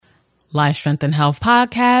Life Strength and Health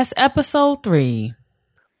Podcast, Episode 3.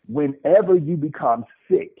 Whenever you become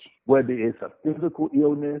sick, whether it's a physical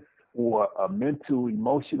illness or a mental,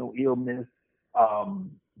 emotional illness,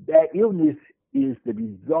 that illness is the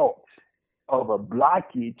result of a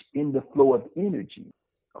blockage in the flow of energy,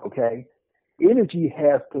 okay? Energy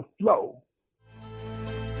has to flow.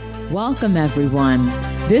 Welcome, everyone.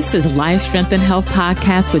 This is Life Strength and Health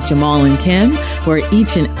Podcast with Jamal and Kim, where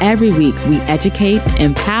each and every week we educate,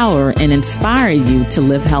 empower, and inspire you to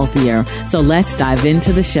live healthier. So let's dive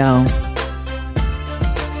into the show.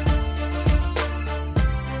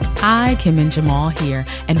 Hi, Kim and Jamal here,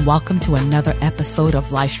 and welcome to another episode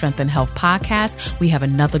of Life Strength and Health Podcast. We have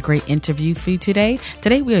another great interview for you today.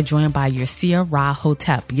 Today we are joined by Yasir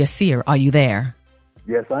Ra-Hotep. Yasir, are you there?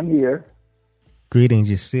 Yes, I'm here. Greetings,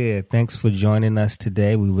 Yasir. Thanks for joining us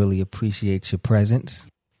today. We really appreciate your presence.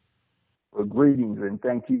 Well, greetings, and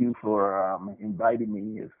thank you for inviting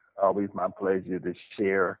me. It's always my pleasure to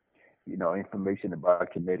share, information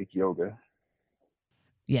about kinetic yoga.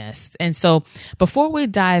 Yes. And so before we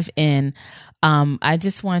dive in, I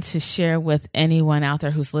just want to share with anyone out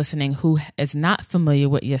there who's listening who is not familiar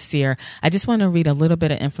with Yasir. I just want to read a little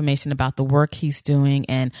bit of information about the work he's doing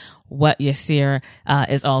and what Yasir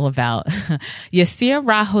is all about. Yasir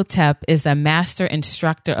Ra-Hotep is a master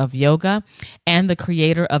instructor of yoga and the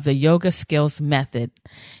creator of the Yoga Skills Method.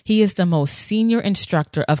 He is the most senior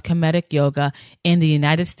instructor of Kemetic yoga in the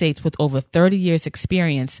United States with over 30 years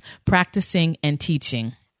experience practicing and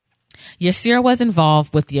teaching. Yasir was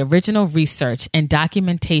involved with the original research and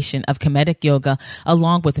documentation of Kemetic yoga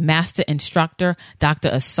along with master instructor Dr.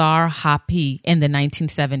 Asar Hapi in the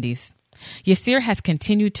 1970s. Yasir has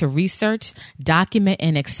continued to research, document,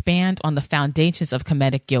 and expand on the foundations of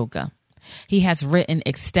Kemetic yoga. He has written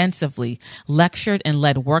extensively, lectured, and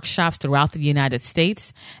led workshops throughout the United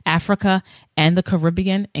States, Africa, and the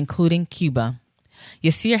Caribbean, including Cuba.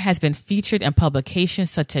 Yasir has been featured in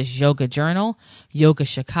publications such as Yoga Journal, Yoga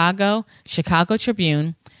Chicago, Chicago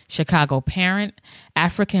Tribune, Chicago Parent,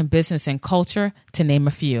 African Business and Culture, to name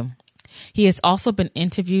a few. He has also been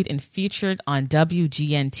interviewed and featured on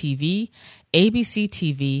WGN TV, ABC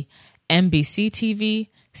TV, NBC TV,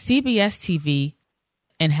 CBS TV,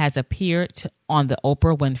 and has appeared on the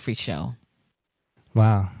Oprah Winfrey Show.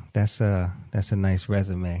 Wow, that's a nice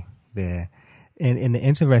resume there. And the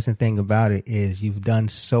interesting thing about it is you've done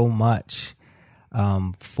so much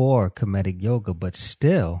for Kemetic yoga, but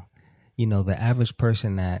still, the average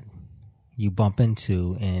person that you bump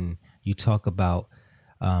into and you talk about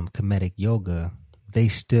Kemetic yoga, they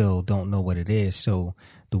still don't know what it is. So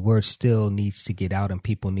the word still needs to get out and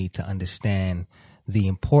people need to understand the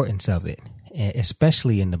importance of it,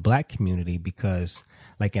 especially in the Black community, because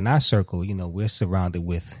like in our circle, we're surrounded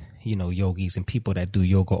with yogis and people that do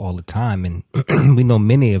yoga all the time. And we know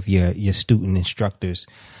many of your student instructors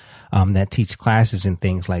that teach classes and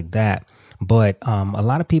things like that. But a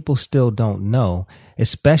lot of people still don't know,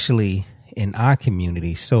 especially in our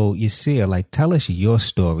community. So Yasir, tell us your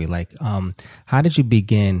story. How did you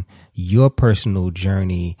begin your personal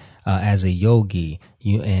journey as a yogi,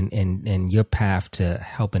 and your path to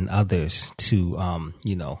helping others to,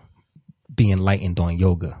 be enlightened on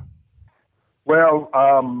yoga? Well,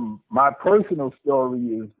 my personal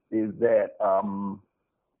story is that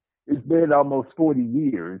it's been almost 40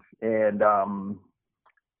 years, and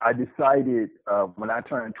I decided when I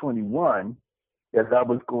turned 21 that I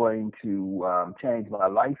was going to change my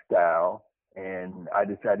lifestyle, and I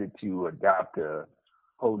decided to adopt a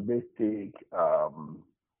holistic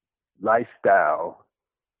lifestyle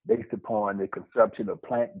based upon the consumption of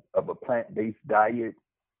a plant-based diet,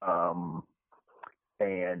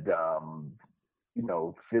 and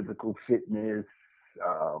physical fitness,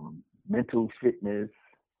 mental fitness.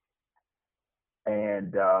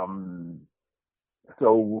 And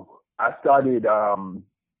so I started, I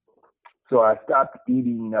stopped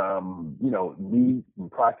eating, meat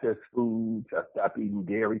and processed foods. I stopped eating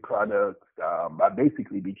dairy products. I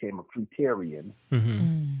basically became a fruitarian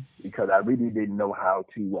because I really didn't know how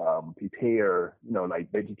to prepare,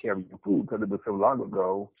 vegetarian food, because it was so long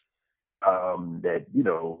ago that,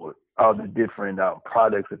 all the different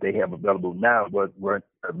products that they have available now weren't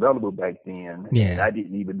available back then. Yeah. And I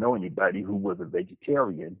didn't even know anybody who was a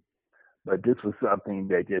vegetarian. But this was something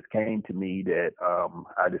that just came to me that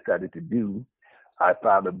I decided to do. I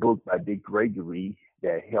found a book by Dick Gregory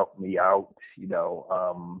that helped me out,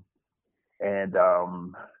 and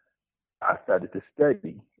I started to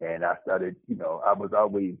study. And I started, I was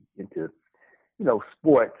always into,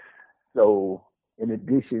 sports. So in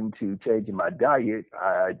addition to changing my diet,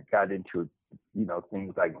 I got into,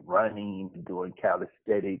 things like running, doing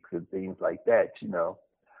calisthenics and things like that,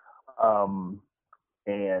 Um,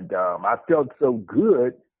 and I felt so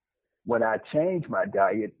good when I changed my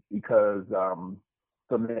diet because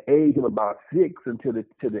from the age of about 6 until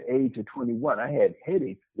to the age of 21, I had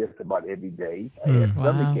headaches just about every day. I had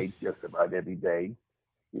stomach Wow. aches just about every day,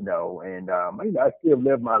 and I still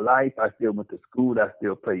lived my life. I still went to school. I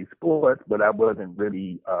still played sports, but I wasn't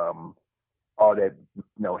really all that,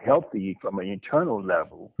 healthy from an internal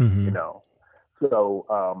level, Mm-hmm. So,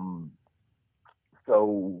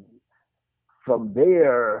 so from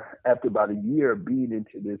there, after about a year of being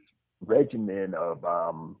into this regimen of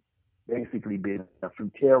basically being a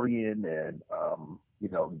fruitarian and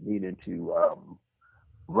being into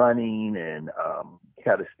running and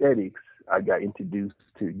calisthenics, I got introduced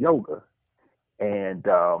to yoga. And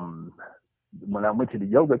when I went to the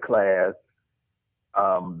yoga class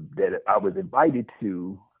that I was invited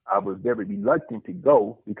to, I was very reluctant to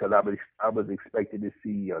go because I was expected to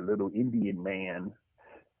see a little Indian man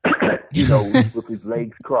with his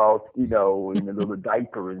legs crossed, in a little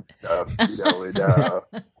diaper and stuff,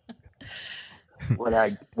 and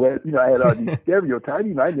I had all these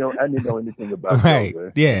stereotypes. I didn't know anything about Right.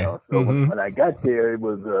 yoga, Yeah. So when I got there, it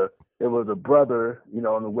was a brother,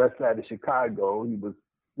 on the west side of Chicago. He was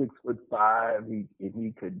 6'5".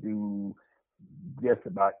 He could do just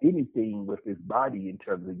about anything with his body in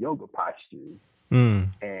terms of yoga postures.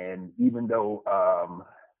 Mm. And even though,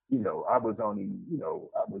 I was only,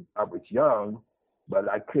 I was young, but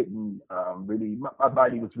I couldn't really. My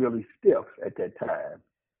body was really stiff at that time.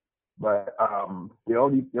 But the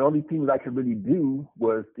only thing that I could really do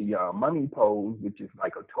was the mummy pose, which is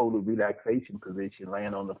like a total relaxation position,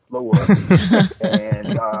 laying on the floor,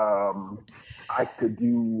 and I could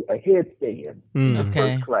do a headstand in the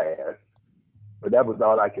first class. But that was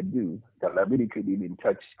all I could do because I really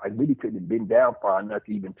couldn't bend down far enough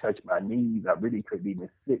to even touch my knees. I really couldn't even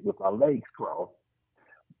sit with my legs crossed.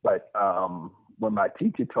 But when my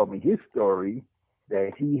teacher told me his story,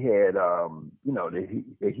 that he had,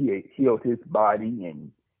 that he had healed his body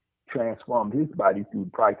and transformed his body through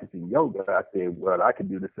practicing yoga, I said, well, I could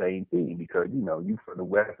do the same thing because, you from the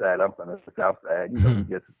west side, I'm from the south side, we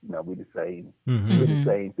just, we're the same, we're the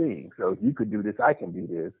same thing. So if you could do this, I can do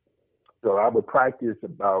this. So I would practice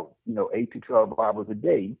about, 8 to 12 hours a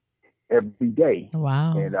day, every day.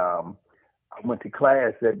 Wow. And I went to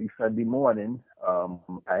class every Sunday morning.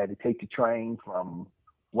 I had to take the train from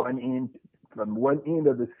one end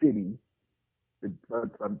of the city,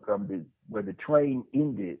 from where the train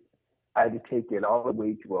ended. I had to take it all the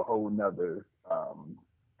way to a whole nother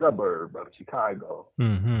suburb of Chicago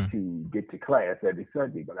to get to class every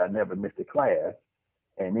Sunday. But I never missed a class.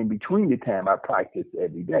 And in between the time, I practiced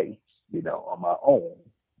every day, on my own.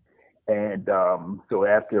 And so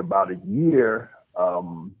after about a year,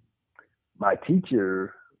 my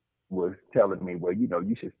teacher was telling me, well,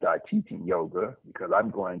 you should start teaching yoga because I'm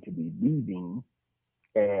going to be leaving.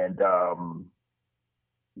 And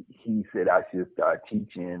he said I should start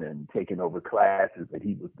teaching and taking over classes that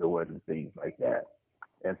he was doing and things like that.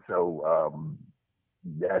 And so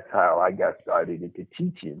that's how I got started into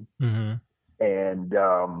teaching. And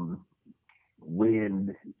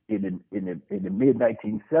when in the mid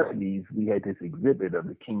 1970s, we had this exhibit of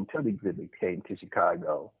the King Tut exhibit came to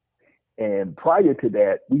Chicago. And prior to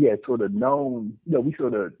that, we had sort of known, we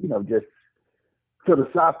sort of, just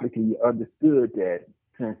philosophically understood that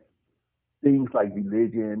since things like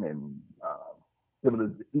religion and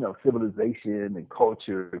civilization and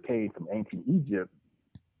culture came from ancient Egypt,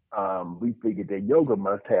 we figured that yoga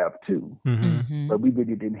must have too. But we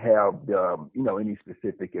really didn't have, any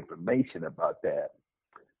specific information about that.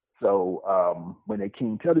 So when the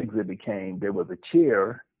King Tut exhibit came, there was a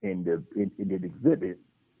chair in the exhibit.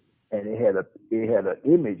 And it had an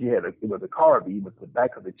image. It was a carving. It was the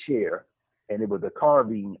back of the chair, and it was a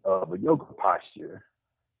carving of a yoga posture.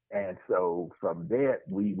 And so from that,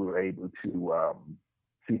 we were able to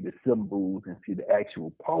see the symbols and see the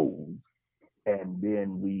actual pose. And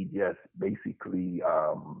then we just basically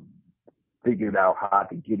figured out how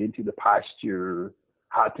to get into the posture,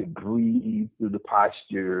 how to breathe through the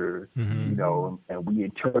posture, and we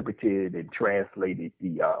interpreted and translated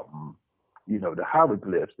the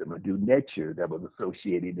hieroglyphs, the Medu Neter that was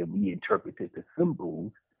associated, and we interpreted the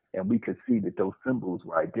symbols, and we could see that those symbols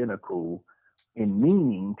were identical in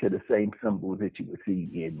meaning to the same symbols that you would see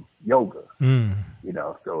in yoga.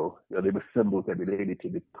 So there were symbols that related to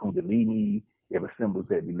the Kundalini, there were symbols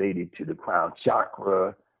that related to the crown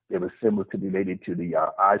chakra, there were symbols that related to the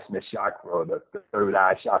Ajna chakra, the third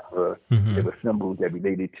eye chakra, there were symbols that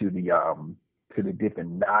related to the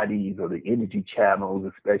different nadis or the energy channels,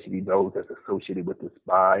 especially those that's associated with the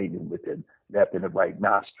spine and with the left and the right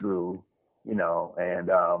nostril, and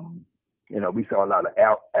we saw a lot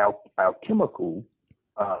of alchemical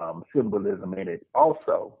symbolism in it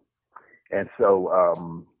also. And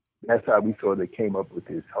so that's how we sort of came up with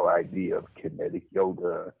this whole idea of kinetic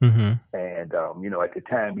yoga. Mm-hmm. And at the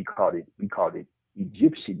time we called it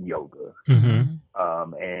Egyptian yoga.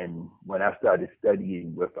 Mm-hmm. And when I started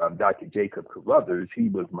studying with Dr. Jacob Carruthers, he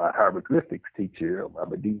was my hieroglyphics teacher, my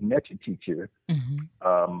Medici teacher.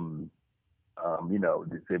 Mm-hmm.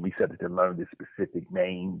 We started to learn the specific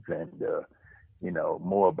names and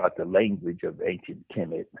more about the language of ancient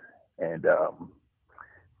Kemet. And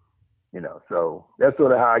so that's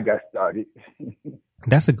sort of how I got started.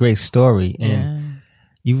 That's a great story. And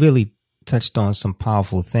you really touched on some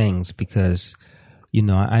powerful things because,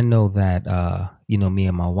 I know that, me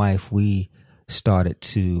and my wife, we started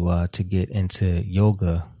to get into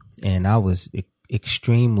yoga, and I was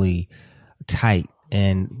extremely tight.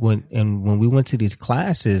 And when we went to these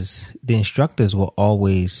classes, the instructors were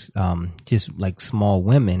always just like small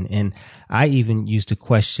women. And I even used to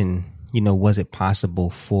question, was it possible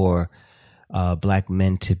for Black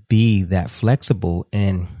men to be that flexible?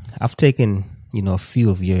 And I've taken, a few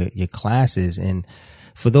of your classes. And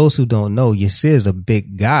for those who don't know, Yasir is a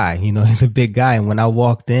big guy. He's a big guy. And when I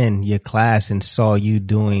walked in your class and saw you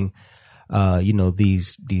doing,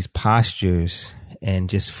 these postures and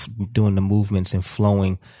just doing the movements and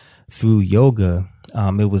flowing through yoga,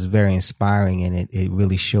 it was very inspiring. And it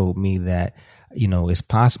really showed me that, it's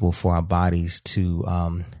possible for our bodies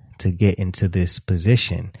to get into this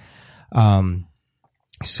position.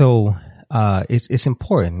 So it's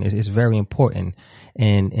important. It's very important.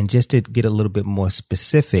 And just to get a little bit more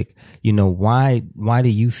specific, why do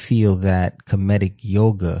you feel that Kemetic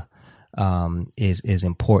yoga is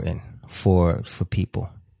important for people?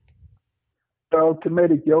 So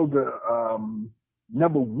Kemetic yoga,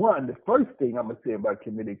 number one, the first thing I'm gonna say about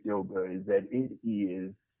Kemetic yoga is that it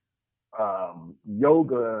is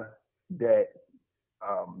yoga that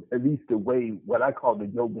at least the way, what I call the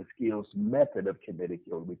yoga skills method of Kemetic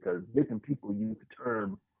yoga, because different people use the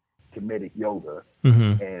term Kemetic yoga,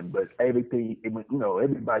 but everything,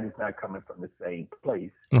 everybody's not coming from the same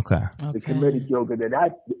place. Okay. The Kemetic yoga that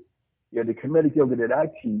I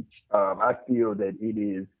teach, I feel that it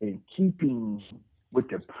is in keeping with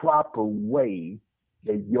the proper way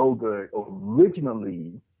that yoga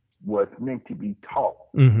originally was meant to be taught.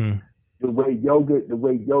 Mm-hmm. The way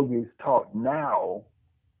yoga is taught now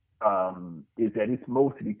is that it's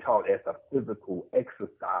mostly taught as a physical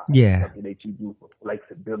exercise. Yeah. Something that you do for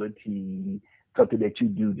flexibility, something that you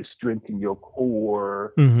do to strengthen your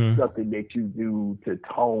core, something that you do to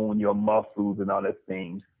tone your muscles and all those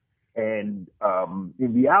things. And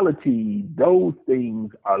in reality, those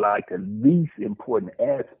things are like the least important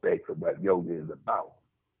aspects of what yoga is about.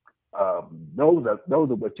 Those are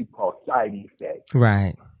what you call side effects.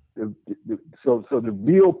 Right. So the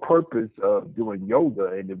real purpose of doing yoga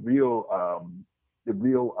and the real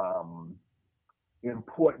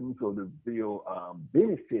importance or the real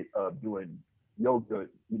benefit of doing yoga,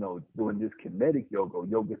 doing this Kemetic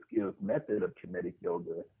yoga skills method of Kemetic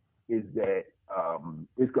yoga, is that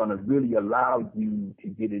it's going to really allow you to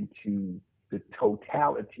get into the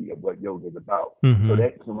totality of what yoga is about.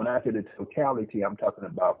 So when I say the totality, I'm talking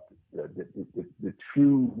about the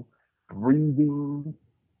true breathing,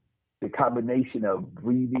 the combination of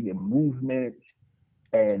breathing and movement,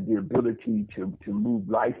 and the ability to move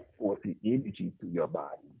life force and energy through your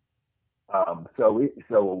body. So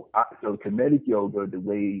Kemetic yoga, the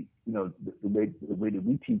way that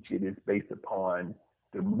we teach it is based upon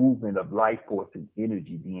the movement of life force and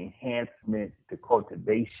energy, the enhancement, the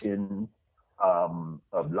cultivation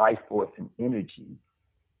of life force and energy.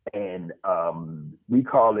 And we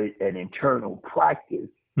call it an internal practice,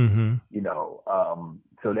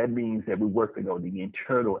 so that means that we're working on the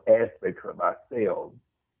internal aspects of ourselves.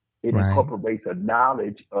 It incorporates a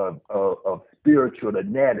knowledge of spiritual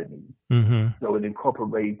anatomy. So it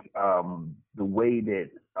incorporates the way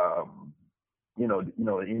that,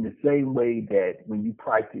 in the same way that when you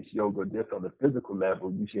practice yoga just on the physical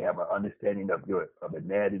level, you should have an understanding of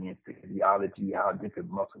anatomy and physiology, how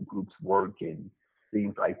different muscle groups work and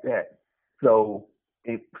things like that. So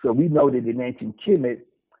we know that in ancient Kemet,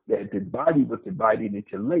 that the body was divided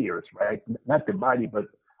into layers, right? Not the body, but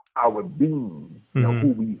our being,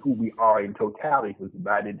 who we are in totality was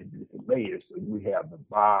divided into different layers. So we have the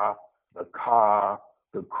Ba, the Ka,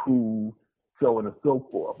 the Ku, so on and so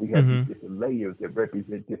forth. We have these different layers that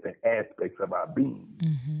represent different aspects of our being.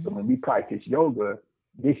 So when we practice yoga,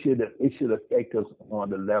 it should affect us on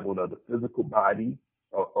the level of the physical body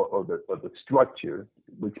or the structure,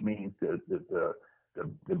 which means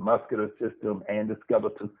the muscular system and the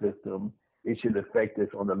skeletal system, It should affect us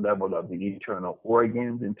on the level of the internal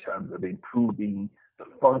organs in terms of improving the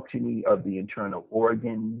functioning of the internal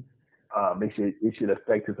organs. It should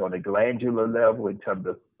affect us on a glandular level in terms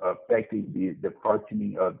of affecting the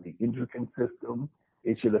functioning of the endocrine system.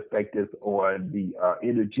 It should affect us on the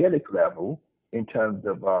energetic level in terms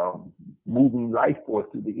of moving life force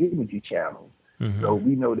through the energy channels. Mm-hmm. So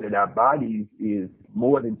we know that our bodies is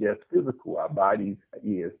more than just physical. Our bodies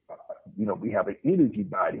is, we have an energy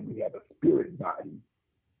body, we have a spirit body,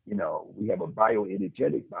 we have a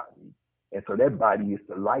bioenergetic body. And so that body is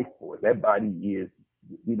the life force. That body is,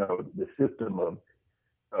 the system of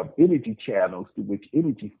energy channels through which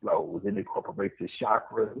energy flows, and incorporates the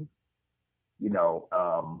chakras,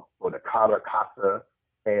 or the Kala Kasa,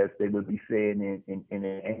 as they would be saying in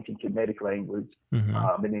an ancient Kemetic language.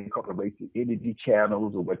 Mm-hmm. And it incorporates the energy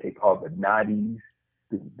channels, or what they call the nadis,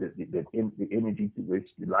 the energy through which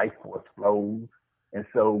the life force flows. And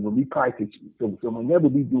so when we practice, so whenever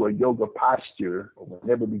we do a yoga posture, or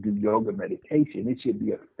whenever we do yoga meditation, it should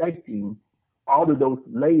be affecting all of those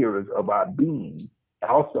layers of our being.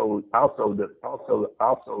 Also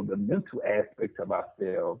the mental aspects of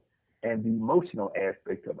ourselves and the emotional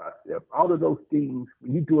aspects of ourselves. All of those things,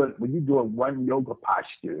 when you're doing one yoga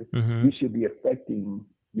posture, mm-hmm. you should be affecting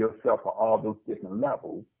yourself on all those different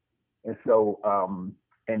levels. And so,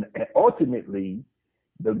 and ultimately,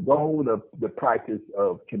 the goal of the practice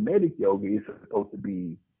of Kemetic yoga is supposed to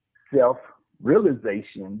be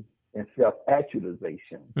self-realization and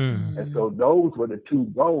self-actualization. Mm-hmm. And so those were the two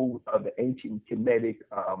goals of the ancient Kemetic,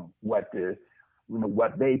 what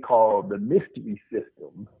they call the mystery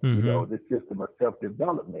system, mm-hmm. The system of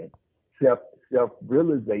self-development,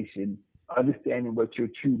 self-realization, understanding what your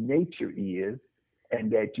true nature is, and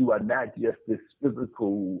that you are not just this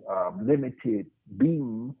physical, limited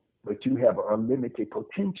being, but you have an unlimited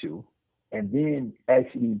potential, and then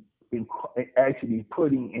actually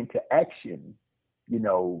putting into action,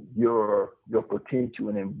 your potential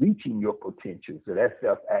and then reaching your potential. So that's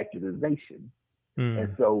self-actualization. Mm.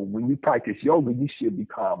 And so when you practice yoga, you should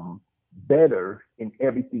become better in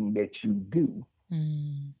everything that you do,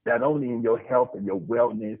 not only in your health and your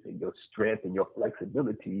wellness and your strength and your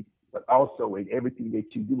flexibility, but also in everything that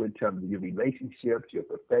you do in terms of your relationships, your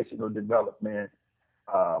professional development,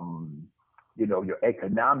 your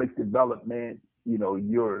economic development,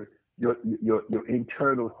 your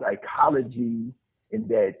internal psychology, in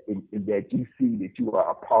that you see that you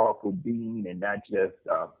are a powerful being and not just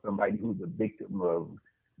somebody who's a victim of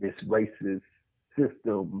this racist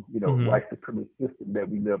system, mm-hmm. white supremacist system that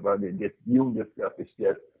we live under, and just viewing yourself as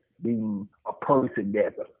just being a person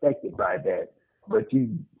that's affected by that. But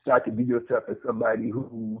you start to view yourself as somebody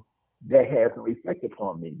who that has no effect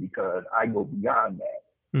upon me, because I go beyond that.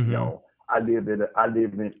 Mm-hmm. I live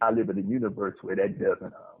in a universe where that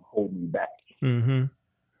doesn't hold me back. Mm-hmm.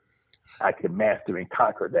 I can master and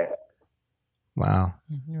conquer that. Wow.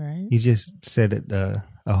 Right. You just said it a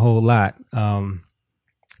whole lot.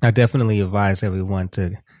 I definitely advise everyone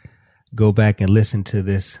to go back and listen to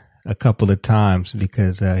this a couple of times,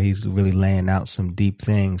 because he's really laying out some deep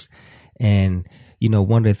things. And,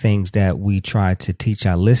 one of the things that we try to teach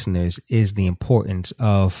our listeners is the importance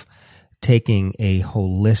of taking a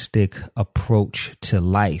holistic approach to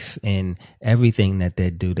life and everything that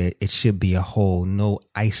they do, that it should be a whole, no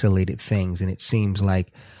isolated things. And it seems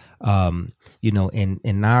like,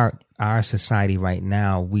 in our society right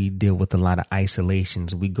now, we deal with a lot of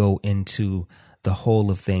isolations. We go into the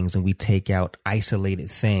whole of things and we take out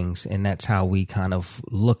isolated things. And that's how we kind of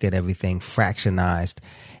look at everything fractionized.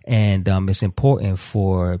 And it's important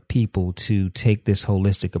for people to take this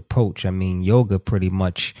holistic approach. I mean, yoga pretty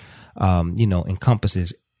much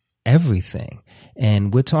encompasses everything.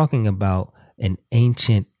 And we're talking about an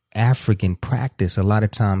ancient African practice. A lot of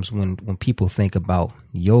times when people think about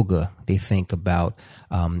yoga, they think about,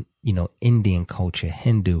 Indian culture,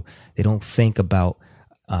 Hindu. They don't think about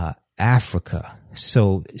Africa.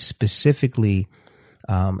 So specifically,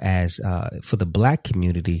 as for the Black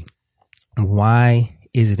community, why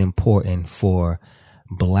is it important for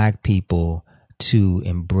Black people to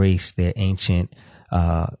embrace their ancient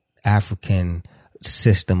African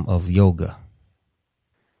system of yoga?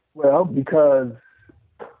 Well, because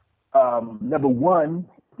number one,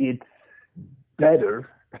 it's better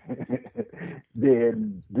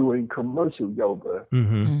than doing commercial yoga.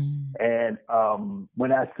 Mm-hmm. And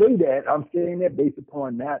when I say that, I'm saying that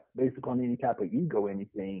not based upon any type of ego or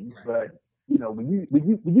anything, but when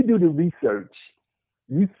you do the research,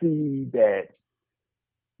 you see that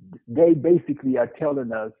they basically are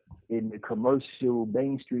telling us in the commercial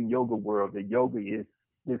mainstream yoga world that yoga is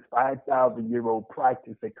this 5,000-year-old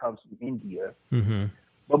practice that comes from India. Mm-hmm.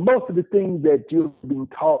 But most of the things that you're being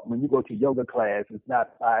taught when you go to yoga class is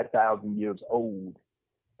not 5,000 years old,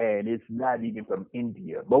 and it's not even from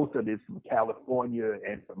India. Most of it's from California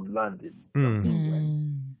and from London, from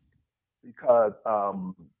England, because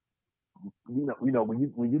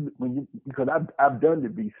because I've done the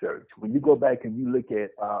research. When you go back and you look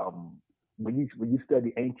at when you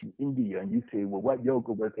study ancient India and you say, well, what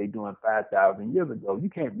yoga was they doing 5,000 years ago? You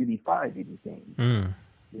can't really find anything.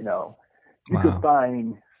 You know, you can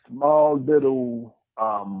find small little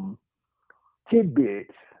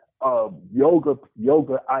tidbits of yoga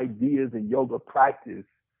ideas and yoga practice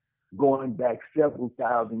going back several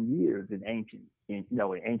thousand years in ancient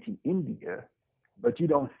India, but you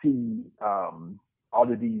don't see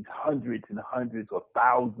all of these hundreds and hundreds or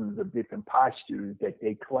thousands of different postures that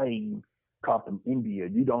they claim come from India.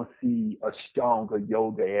 You don't see Ashtanga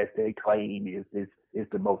yoga, as they claim is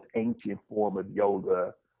the most ancient form of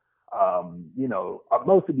yoga.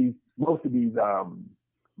 Most of these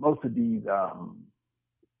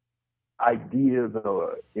ideas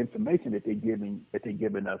or information that they're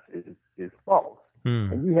giving us is false.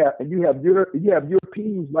 And you have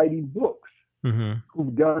Europeans writing books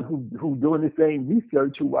who've doing the same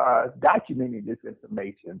research, who are documenting this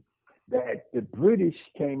information, that the British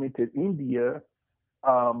came into India,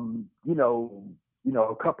 a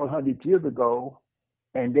couple hundred years ago,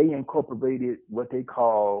 and they incorporated what they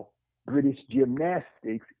call British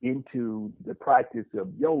gymnastics into the practice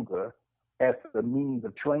of yoga as a means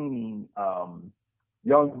of training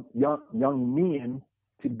young men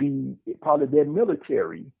to be part of their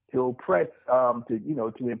military, to oppress,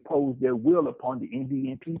 to impose their will upon the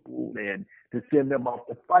Indian people and to send them off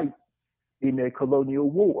to fight in their colonial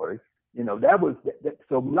wars. So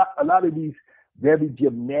a lot of these very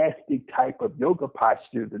gymnastic type of yoga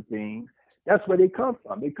postures and things, that's where they come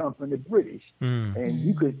from. They come from the British. And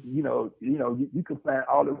you could find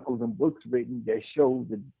all of those in books written that show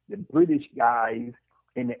the British guys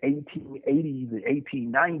in the 1880s and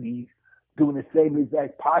 1890s doing the same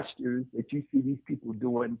exact postures that you see these people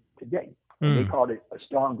doing today. And they call it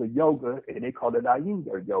Ashtanga yoga, and they call it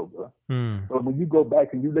Iyengar yoga. But when you go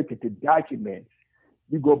back and you look at the documents,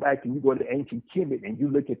 you go back and you go to ancient Kemet and you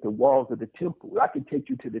look at the walls of the temple. I can take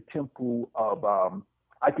you to the temple of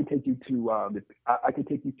I can take you to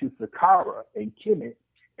Saqqara in Kemet,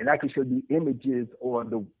 and I can show you images on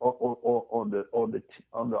the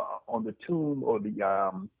tomb or the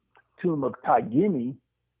tomb of Tagini,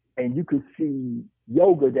 and you can see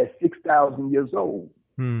yoga that's 6,000 years old.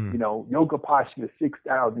 Yoga posture is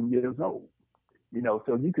 6,000 years old.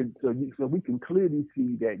 So we can clearly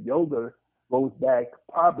see that yoga goes back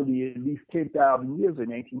probably at least 10,000 years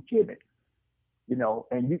in ancient Kemet.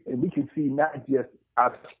 And we can see not just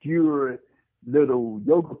obscure little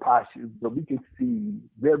yoga postures, but we can see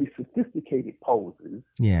very sophisticated poses.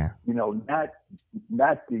 Yeah. Not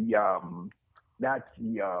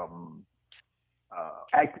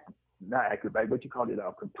acrobatic, what you call it,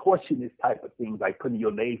 contortionist type of things, like putting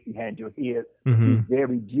your legs behind your head. These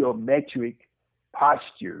very geometric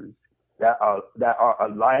postures that are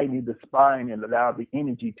aligning the spine and allow the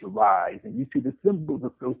energy to rise. And you see the symbols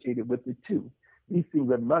associated with it too. These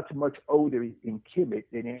things are much, much older in Kemet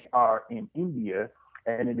than they are in India.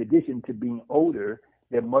 And in addition to being older,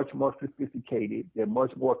 they're much more sophisticated. They're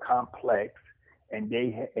much more complex. And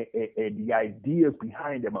and the ideas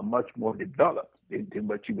behind them are much more developed than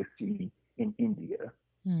what you would see in India.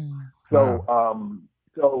 So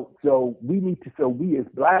we as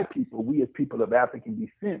Black people, we as people of African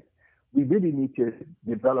descent, we really need to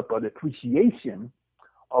develop an appreciation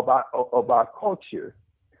of our culture.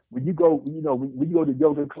 When you go, when you go to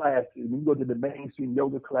yoga classes, when you go to the mainstream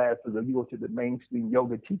yoga classes, or you go to the mainstream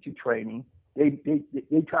yoga teacher training, they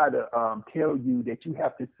try to tell you that you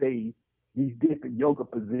have to say these different yoga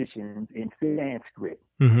positions in Sanskrit,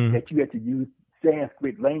 that you have to use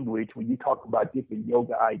Sanskrit language when you talk about different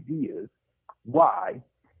yoga ideas. Why?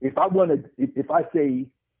 If I say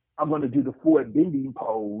I'm going to do the forward bending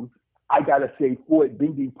pose, I got to say forward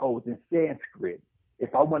bending pose in Sanskrit.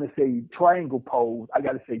 If I want to say triangle pose, I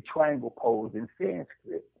got to say triangle pose in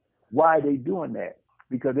Sanskrit. Why are they doing that?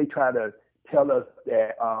 Because they try to tell us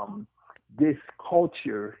that this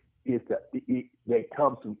culture that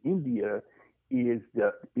comes from India is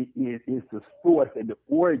the source and the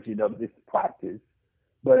origin of this practice.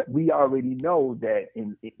 But we already know that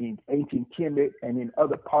in ancient Kemet and in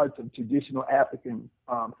other parts of traditional African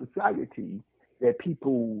society, that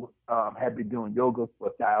people have been doing yoga for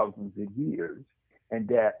thousands of years, and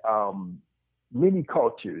that many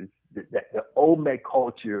cultures, that the Olmec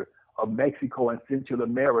culture of Mexico and Central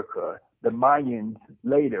America, the Mayans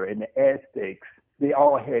later, and the Aztecs, they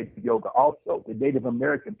all had yoga also. The Native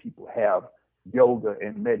American people have yoga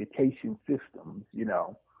and meditation systems, you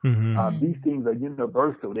know. These things are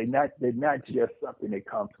universal. They're not just something that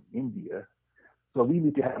comes from India. So we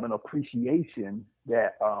need to have an appreciation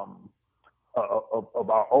that of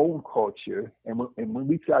our own culture, and when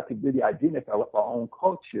we try to really identify with our own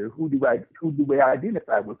culture, who do we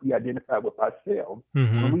identify with? We identify with ourselves.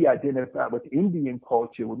 When we identify with Indian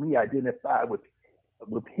culture, when we identify with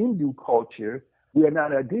Hindu culture, we are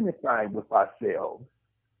not identifying with ourselves.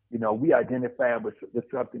 You know, we identify with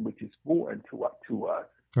something which is foreign to us.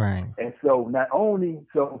 Right. And so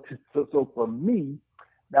for me,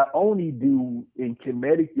 not only do in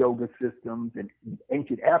Kemetic yoga systems and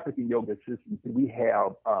ancient African yoga systems do we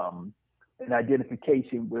have an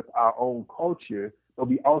identification with our own culture, but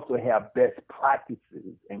we also have best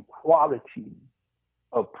practices and quality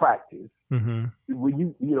of practice. When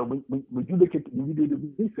you look at when you do the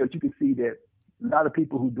research, you can see that a lot of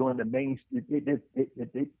people who doing the mainstream,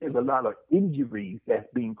 there's a lot of injuries that's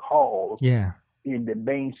being caused in the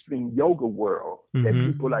mainstream yoga world. That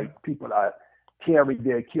people are tearing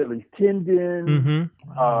their Achilles tendon,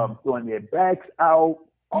 throwing their backs out,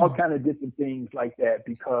 all kind of different things like that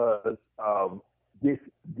because of this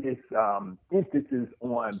emphasis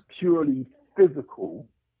on purely physical.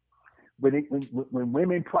 When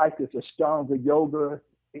women practice Ashtanga yoga,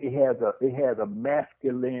 it has a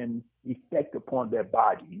masculine effect upon their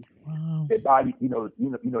bodies. Wow. Their body,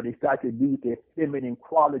 they start to lose their feminine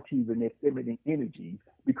qualities and their feminine energies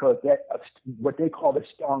because what they call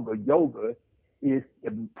Ashtanga yoga is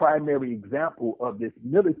the primary example of this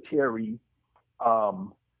military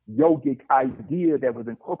yogic idea that was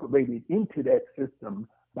incorporated into that system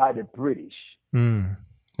by the British. Wow.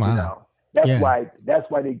 You know, that's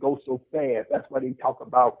why they go so fast. That's why they talk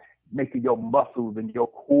about making your muscles and your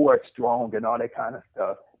core strong and all that kind of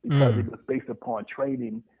stuff because it was based upon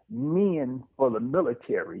training men for the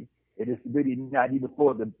military. It is really not even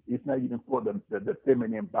for the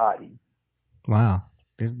feminine body. Wow.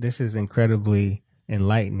 This is incredibly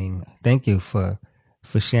enlightening. Thank you for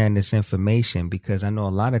sharing this information because I know a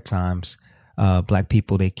lot of times Black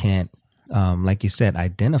people, they can't, like you said,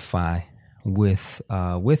 identify with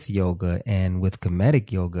yoga and with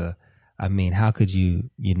Kemetic yoga. I mean, how could you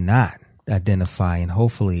not identify? And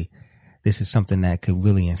hopefully this is something that could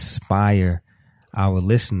really inspire our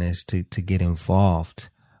listeners to get involved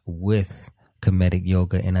with Kemetic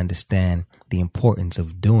yoga and understand the importance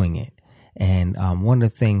of doing it. And one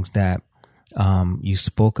of the things that you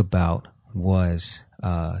spoke about was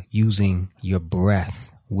using your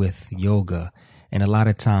breath with yoga. And a lot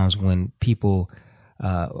of times when people,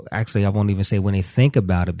 actually, I won't even say when they think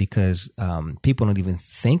about it because people don't even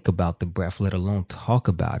think about the breath, let alone talk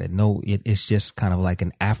about it. No, it's just kind of like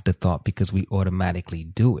an afterthought because we automatically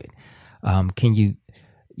do it. Can you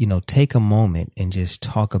take a moment and just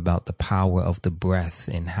talk about the power of the breath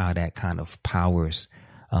and how that kind of powers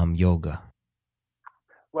yoga?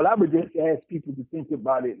 Well, I would just ask people to think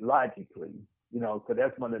about it logically, because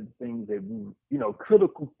that's one of the things that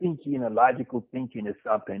critical thinking and logical thinking is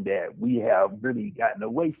something that we have really gotten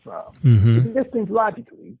away from. Just think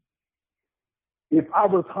logically. If I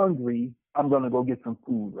was hungry, I'm going to go get some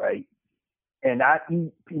food, right? And I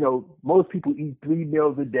eat, most people eat 3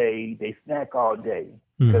 meals a day. They snack all day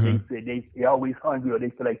because they're always hungry or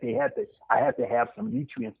they feel like I have to have some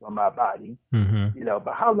nutrients for my body,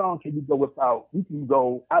 but how long can you go without, you can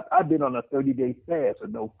go, I've been on a 30-day fast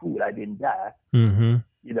with no food. I didn't die. A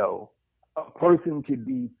person could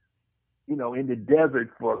be, in the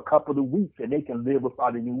desert for a couple of weeks and they can live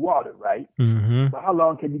without any water, right? But how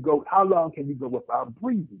long can you go without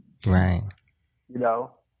breathing? Right.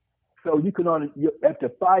 So you can after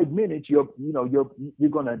 5 minutes, you're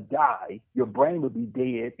going to die. Your brain will be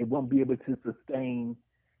dead. It won't be able to sustain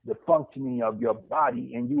the functioning of your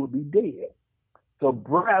body and you will be dead. So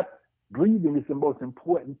breathing is the most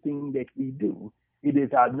important thing that we do. It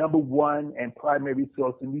is our number one and primary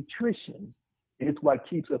source of nutrition. It's what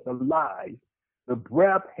keeps us alive. The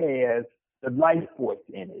breath has the life force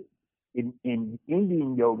in it. In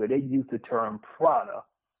Indian yoga, they use the term prana.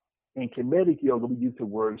 In Kemetic yoga, we use the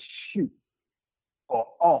word shu or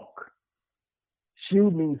ankh. Shu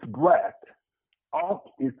means breath. Ankh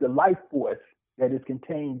is the life force that is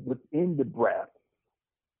contained within the breath.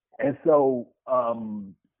 And so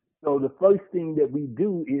the first thing that we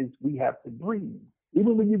do is we have to breathe.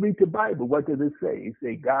 Even when you read the Bible, what does it say? It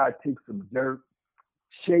says God took some dirt,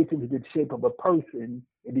 shaped into the shape of a person,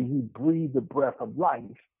 and then he breathed the breath of life.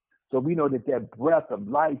 So we know that breath of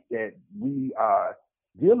life that we are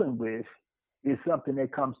dealing with is something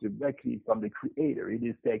that comes directly from the Creator. It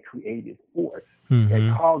is that creative force that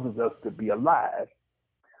Mm-hmm. causes us to be alive.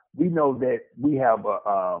 We know that we have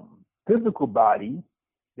a physical body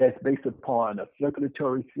that's based upon a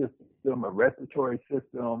circulatory system, a respiratory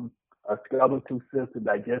system, a skeletal system,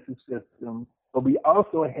 digestive system. But we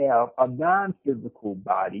also have a non-physical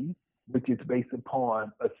body, which is based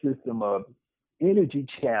upon a system of energy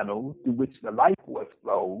channels through which the life force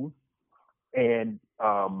flows, and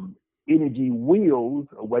energy wheels,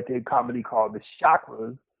 or what they commonly call the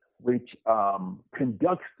chakras, which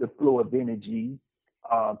conducts the flow of energy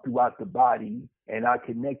throughout the body and are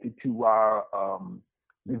connected to our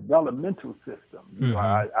developmental system,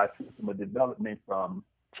 our system of development from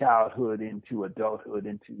childhood into adulthood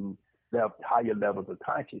into higher levels of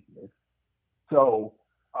consciousness. So,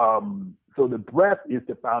 so the breath is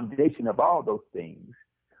the foundation of all those things.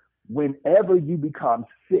 Whenever you become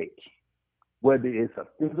sick, whether it's a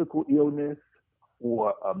physical illness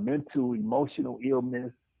or a mental, emotional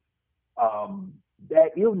illness,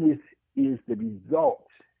 that illness is the result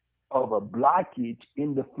of a blockage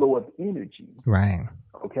in the flow of energy. Right.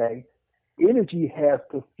 Okay, energy has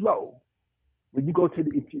to flow. When you go to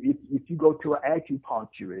if you go to an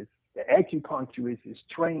acupuncturist, the acupuncturist is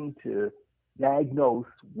trained to diagnose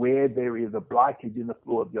where there is a blockage in the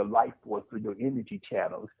flow of your life force through your energy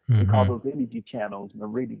channels. They call those energy channels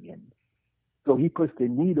meridians. So he puts the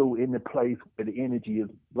needle in the place where the energy is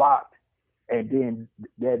blocked, and then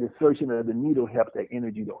that insertion of the needle helps that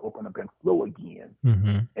energy to open up and flow again.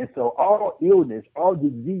 And so all illness, all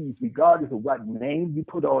disease, regardless of what name you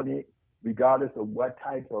put on it, regardless of what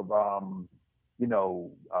type of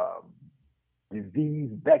disease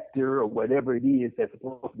vector or whatever it is that's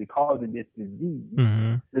supposed to be causing this disease,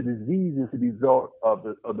 the disease is the result of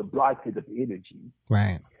the blockage of energy.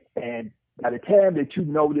 Right. And by the time that you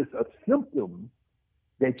notice a symptom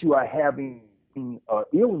that you are having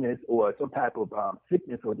illness or some type of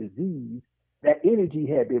sickness or disease, that energy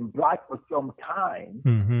had been blocked for some time,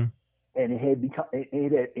 and it had become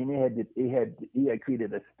it had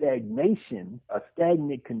created a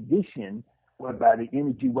stagnant condition whereby the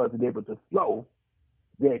energy wasn't able to flow,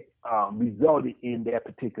 that resulted in that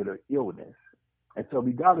particular illness. And so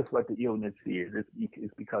regardless what the illness is,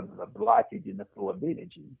 it's because of a blockage in the flow of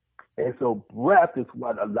energy. And so breath is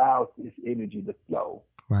what allows this energy to flow.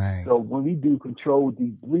 Right. So when we do controlled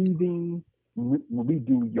deep breathing, when we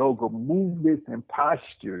do yoga movements and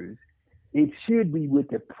postures, it should be with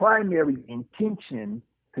the primary intention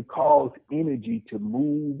to cause energy to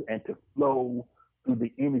move and to flow through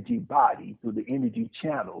the energy body, through the energy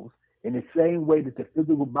channels, in the same way that the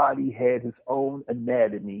physical body has its own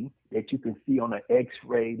anatomy that you can see on an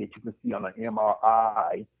X-ray, that you can see on an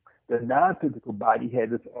MRI. The non-physical body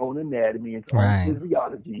has its own anatomy, its own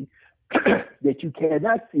physiology that you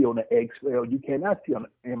cannot see on an X-ray or you cannot see on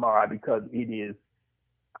an MRI because it is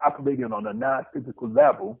operating on a non-physical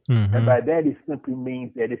level. And by that, it simply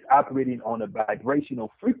means that it's operating on a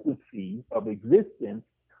vibrational frequency of existence,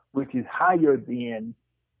 which is higher than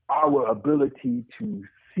our ability to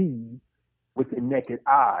see with the naked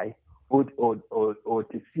eye or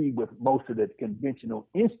to see with most of the conventional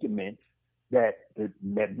instruments that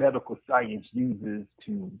medical science uses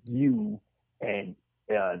to view and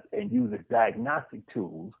use as diagnostic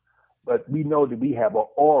tools. But we know that we have an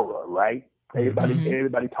aura, right?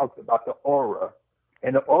 Everybody talks about the aura.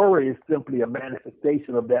 And the aura is simply a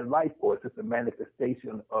manifestation of that life force. It's a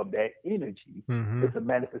manifestation of that energy. It's a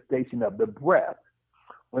manifestation of the breath.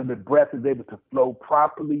 When the breath is able to flow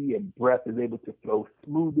properly and breath is able to flow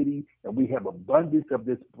smoothly, and we have abundance of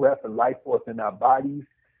this breath and life force in our bodies,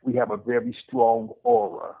 we have a very strong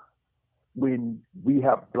aura. When we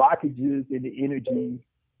have blockages in the energy,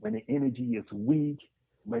 when the energy is weak,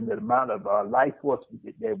 when the amount of life force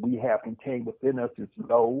that we have contained within us is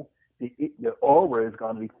low, the aura is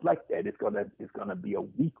going to reflect that. It's going to be a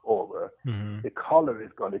weak aura. The color is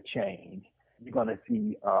going to change. You're going to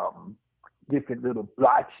see different little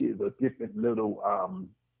blotches or different little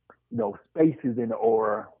spaces in the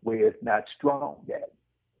aura where it's not strong yet.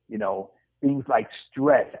 Things like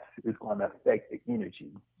stress is going to affect the energy.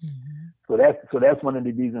 So that's one of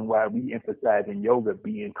the reasons why we emphasize in yoga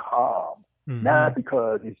being calm, not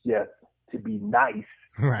because it's just to be nice,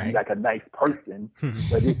 be like a nice person,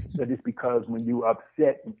 but it's because when you're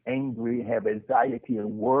upset and angry and have anxiety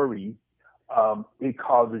and worry, it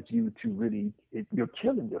causes you to really, you're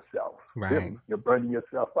killing yourself. Really. You're burning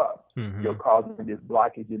yourself up. You're causing this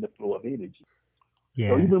blockage in the flow of energy.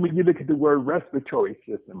 So even when you look at the word respiratory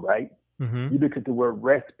system, right? You look at the word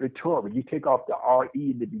respiratory. You take off the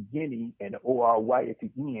R-E in the beginning and the O-R-Y at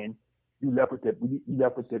the end. You left with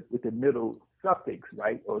the middle suffix,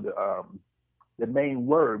 right? Or the main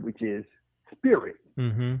word, which is spirit.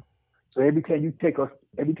 Mm-hmm. So every time you take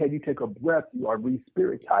a breath, you are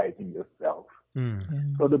re-spiritizing yourself.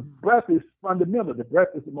 Mm. So the breath is fundamental. The breath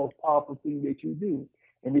is the most powerful thing that you do.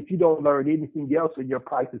 And if you don't learn anything else in your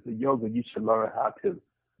practice of yoga, you should learn how to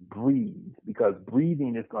breathe, because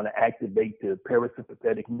breathing is going to activate the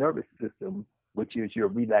parasympathetic nervous system, which is your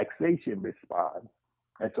relaxation response.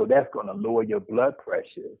 And so that's going to lower your blood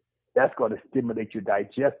pressure. That's going to stimulate your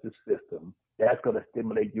digestive system. That's going to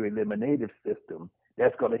stimulate your eliminative system.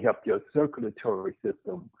 That's going to help your circulatory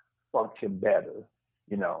system function better.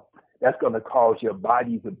 You know, that's going to cause your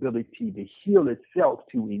body's ability to heal itself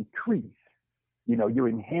to increase. You know, you're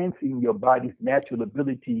enhancing your body's natural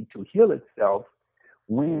ability to heal itself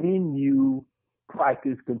when you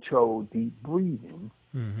practice controlled deep breathing.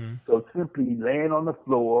 Mm-hmm. So simply laying on the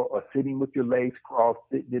floor or sitting with your legs crossed,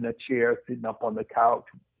 sitting in a chair, sitting up on the couch,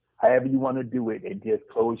 however you want to do it, and just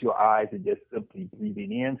close your eyes and just simply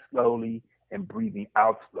breathing in slowly and breathing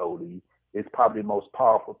out slowly is probably the most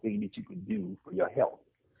powerful thing that you can do for your health.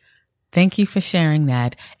 Thank you for sharing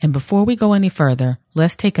that. And before we go any further,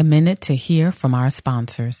 let's take a minute to hear from our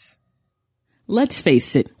sponsors. Let's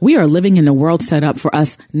face it, we are living in a world set up for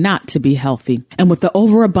us not to be healthy. And with the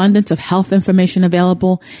overabundance of health information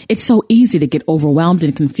available, it's so easy to get overwhelmed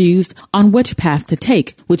and confused on which path to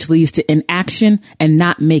take, which leads to inaction and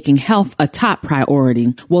not making health a top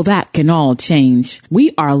priority. Well, that can all change.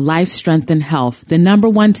 We are Life Strength and Health, the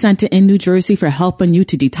 #1 center in New Jersey for helping you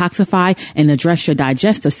to detoxify and address your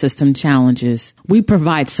digestive system challenges. We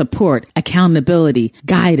provide support, accountability,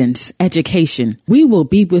 guidance, education. We will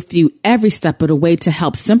be with you every step of the way to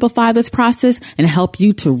help simplify this process and help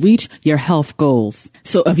you to reach your health goals.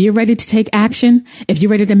 So if you're ready to take action, if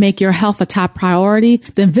you're ready to make your health a top priority,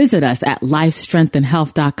 then visit us at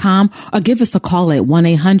lifestrengthandhealth.com or give us a call at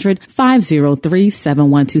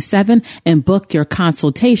 1-800-503-7127 and book your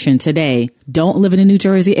consultation today. Don't live in the New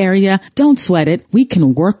Jersey area? Don't sweat it. We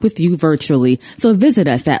can work with you virtually. So visit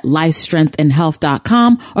us at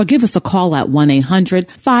lifestrengthandhealth.com or give us a call at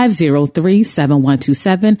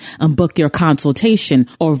 1-800-503-7127 and book your consultation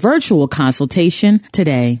or virtual consultation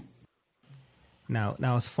today. Now,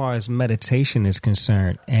 as far as meditation is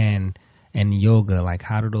concerned and yoga, like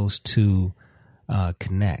how do those two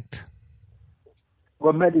connect?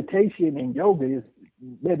 Well, meditation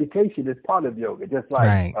is part of yoga, just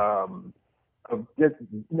like right.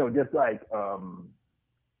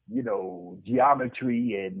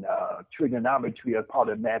 Geometry and trigonometry are part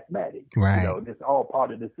of mathematics. Right. You know, it's all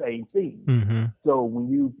part of the same thing. Mm-hmm. So when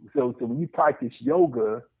you practice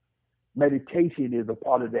yoga, meditation is a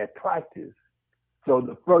part of that practice. So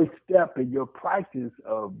the first step in your practice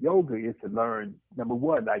of yoga is to learn, number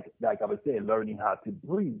one, like I was saying, learning how to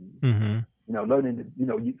breathe. Mm-hmm. You know, learning,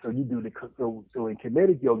 so in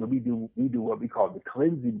kinetic yoga, we do what we call the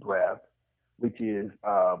cleansing breath, which is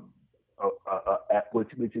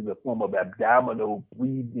which is a form of abdominal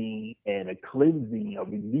breathing and a cleansing, a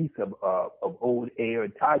release of old air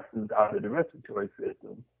and toxins out of the respiratory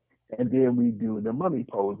system. And then we do the mummy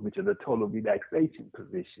pose, which is a total relaxation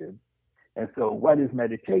position. And so what is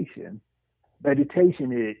meditation?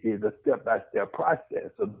 Meditation is a step-by-step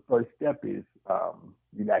process. So the first step is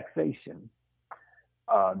relaxation.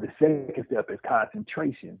 The second step is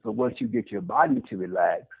concentration. So once you get your body to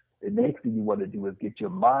relax, the next thing you want to do is get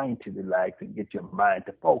your mind to relax and get your mind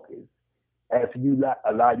to focus. After you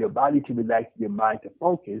allow your body to relax, your mind to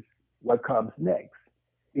focus, what comes next?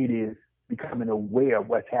 It is becoming aware of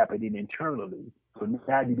what's happening internally. So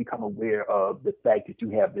now you become aware of the fact that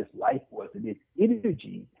you have this life force and this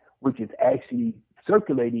energy, which is actually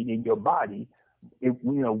circulating in your body.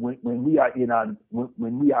 When we are in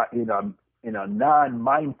a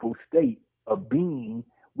non-mindful state of being,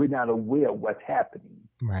 we're not aware of what's happening.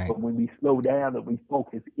 Right. But when we slow down and we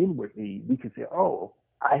focus inwardly, we can say, oh,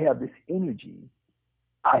 I have this energy.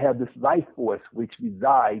 I have this life force which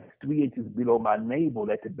resides 3 inches below my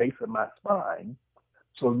navel at the base of my spine.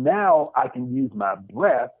 So now I can use my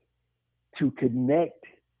breath to connect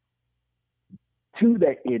to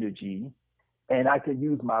that energy, and I can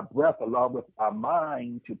use my breath along with my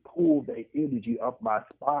mind to pull that energy up my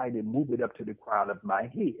spine and move it up to the crown of my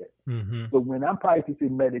head. Mm-hmm. So when I'm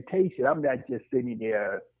practicing meditation, I'm not just sitting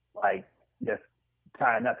there like just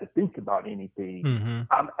trying not to think about anything. Mm-hmm.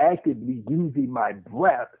 I'm actively using my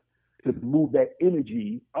breath to move that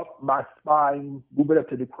energy up my spine, move it up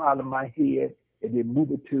to the crown of my head, and then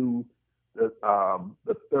move it to the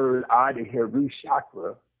third eye, the Heru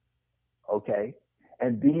chakra. Okay,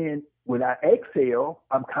 and then when I exhale,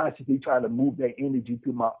 I'm consciously trying to move that energy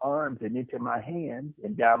through my arms and into my hands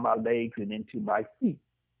and down my legs and into my feet.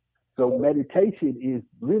 So meditation is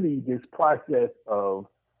really this process of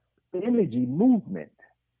energy movement.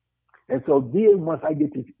 And so then once I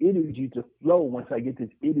get this energy to flow, once I get this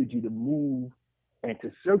energy to move and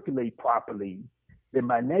to circulate properly, then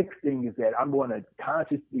my next thing is that I'm going to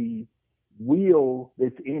consciously will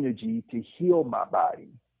this energy to heal my body,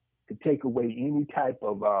 to take away any type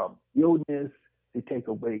of illness, to take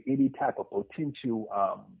away any type of potential,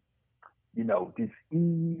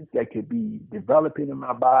 disease that could be developing in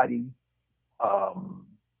my body,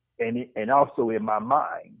 and also in my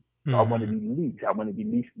mind. So I want to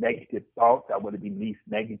release negative thoughts. I want to release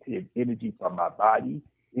negative energy from my body.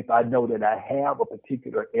 If I know that I have a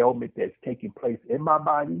particular ailment that's taking place in my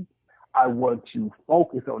body, I want to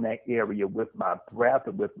focus on that area with my breath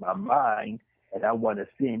and with my mind, and I want to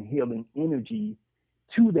send healing energy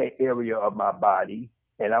to that area of my body,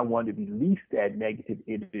 and I want to release that negative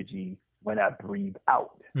energy when I breathe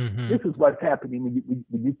out. Mm-hmm. This is what's happening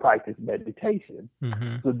when you practice meditation.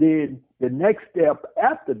 Mm-hmm. So then the next step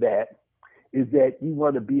after that is that you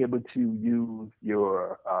want to be able to use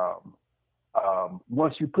your,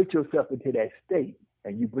 once you put yourself into that state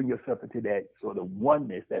and you bring yourself into that sort of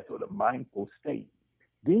oneness, that sort of mindful state,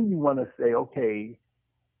 then you want to say, okay,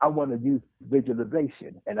 I want to use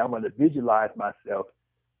visualization, and I want to visualize myself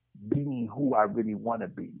being who I really want to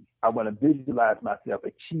be. I want to visualize myself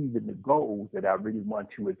achieving the goals that I really want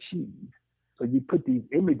to achieve. So you put these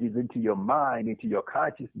images into your mind, into your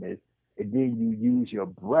consciousness, and then you use your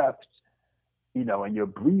breaths, and your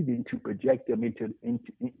breathing to project them into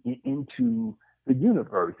the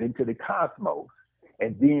universe, into the cosmos.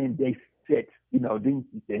 And then they set,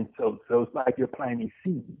 so it's like you're planting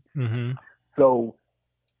seeds. Mm-hmm. So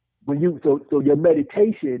so your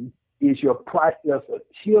meditation is your process of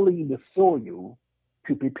tilling the soil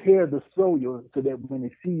to prepare the soil so that when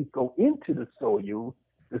the seeds go into the soil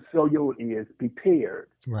is prepared.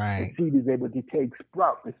 Right. The seed is able to take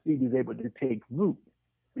sprout. The seed is able to take root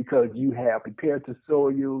because you have prepared the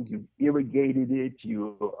soil, you irrigated it,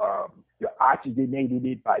 you oxygenated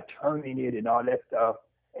it by turning it and all that stuff.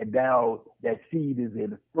 And now that seed is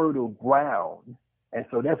in fertile ground. And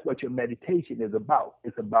so that's what your meditation is about.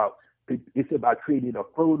 It's about creating a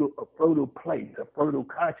fertile place, a fertile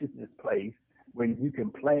consciousness place where you can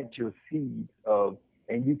plant your seeds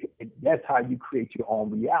that's how you create your own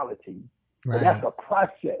reality. Right. So that's a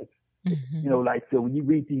process. Mm-hmm. So when you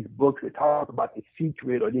read these books that talk about the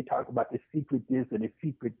secret, or they talk about the secret this and the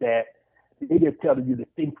secret that, they just telling you to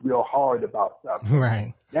think real hard about something.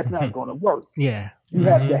 Right. That's not going to work. Yeah. You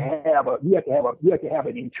have to have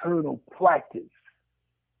an internal practice.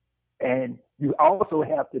 And you also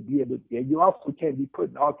have to be able to, and you also can't be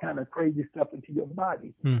putting all kind of crazy stuff into your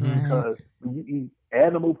body. Mm-hmm. Because when you eat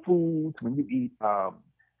animal foods, when you eat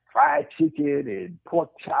fried chicken and pork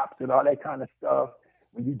chops and all that kind of stuff,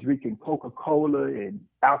 when you're drinking Coca-Cola and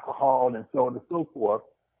alcohol and so on and so forth,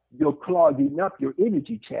 you're clogging up your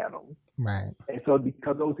energy channels. Right. And so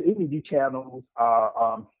because those energy channels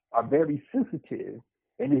are very sensitive,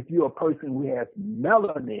 and if you're a person who has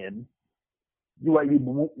melanin, you are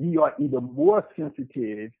even more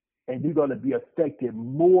sensitive, and you're going to be affected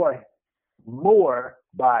more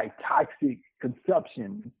by toxic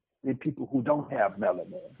consumption than people who don't have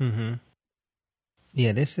melanin. Mm-hmm.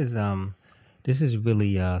 Yeah, this is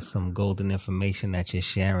really some golden information that you're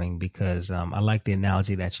sharing, because I like the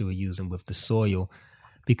analogy that you were using with the soil,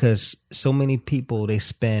 because so many people, they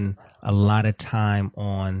spend a lot of time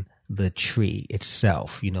on the tree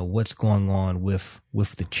itself. What's going on with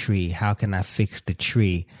the tree? How can I fix the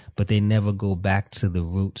tree? But they never go back to the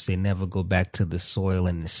roots. They never go back to the soil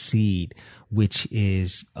and the seed, which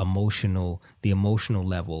is the emotional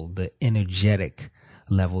level, the energetic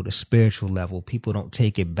level, the spiritual level. People don't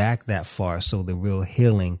take it back that far. So the real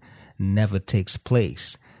healing never takes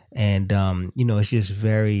place. And, it's just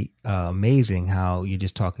very amazing how you're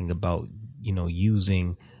just talking about,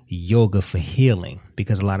 using yoga for healing,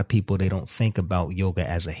 because a lot of people, they don't think about yoga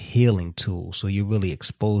as a healing tool. So you're really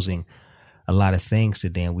exposing a lot of things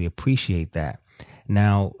today, and we appreciate that.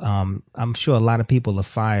 Now, I'm sure a lot of people are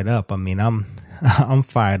fired up. I mean, I'm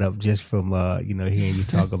fired up just from, hearing you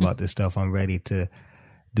talk about this stuff. I'm ready to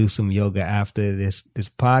do some yoga after this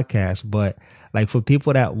podcast. But like, for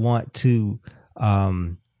people that want to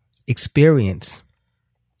experience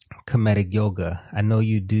Kemetic yoga, I know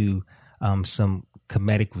you do some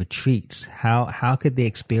Kemetic retreats. How could they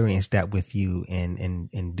experience that with you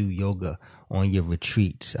and do yoga on your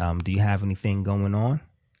retreats? Do you have anything going on?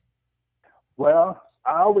 Well,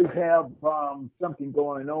 I always have something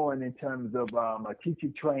going on in terms of a teacher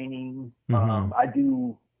training. Mm-hmm. I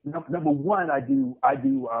do number one. I do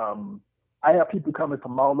I have people coming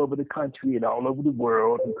from all over the country and all over the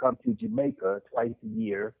world who come to Jamaica twice a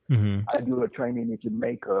year. Mm-hmm. I do a training in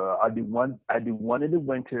Jamaica. I do one in the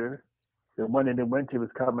winter. The one in the winter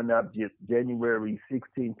is coming up just January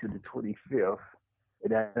 16th to the 25th.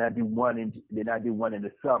 And then I do one in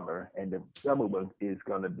the summer, and the summer one is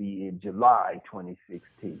going to be in July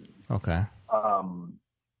 2016. Okay. I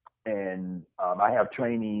have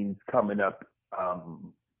trainings coming up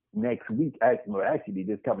next week. Actually,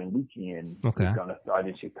 this coming weekend. Okay. It's going to start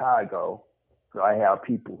in Chicago. So I have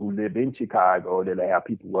people who live in Chicago, then I have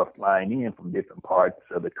people who are flying in from different parts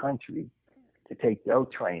of the country to take those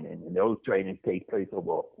training, and those trainings take place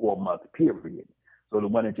over a 4-month period. So the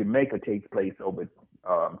one in Jamaica takes place over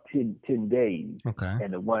 10 days. Okay.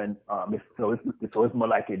 And the one it's more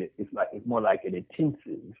like it's more like an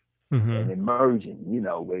intensive an immersion,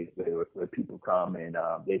 where people come and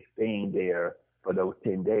they're staying there for those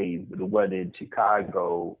 10 days. But the one in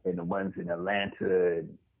Chicago and the ones in Atlanta,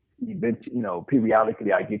 and eventually,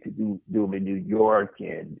 periodically I get to do them in New York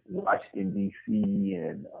and Washington D.C.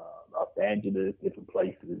 and Los Angeles, different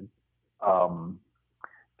places.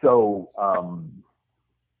 So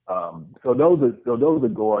those are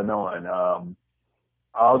going on. I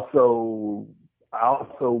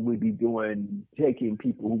also will be taking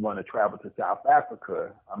people who want to travel to South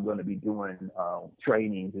Africa. I'm going to be doing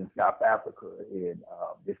trainings in South Africa in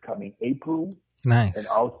this coming April. Nice. And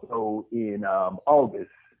also in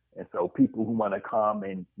August. And so people who want to come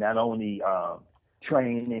and not only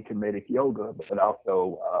train in Kemetic yoga, but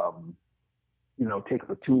also take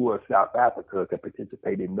a tour of South Africa to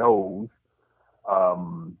participate in those.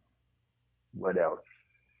 What else?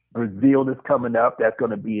 Brazil is coming up. That's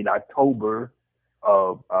going to be in October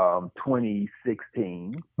of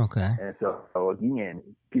 2016. Okay. And so again,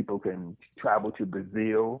 people can travel to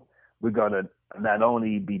Brazil. We're going to not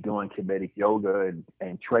only be doing Kemetic yoga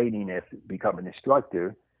and training as become an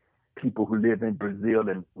instructor, people who live in Brazil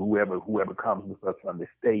and whoever comes with us from the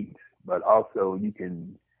States, but also you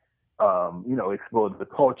can, explore the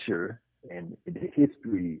culture and the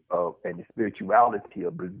history and the spirituality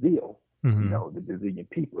of Brazil. Mm-hmm. The Brazilian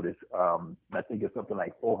people. I think it's something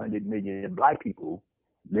like 400 million black people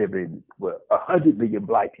 100 million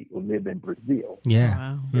black people live in Brazil.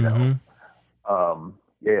 Yeah. Wow.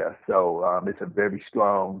 So it's a very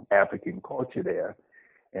strong African culture there.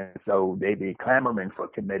 And so they've been clamoring for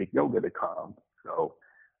Kemetic yoga to come. So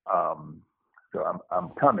I'm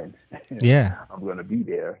coming. Yeah. I'm going to be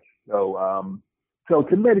there. So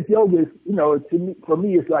Kemetic yoga is, for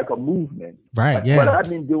me, it's like a movement. Right. Yeah. What I've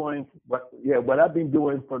been doing for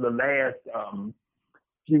the last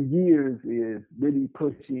few years is really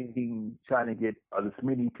trying to get as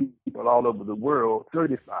many people all over the world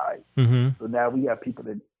certified. Mm-hmm. So now we have people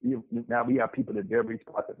in various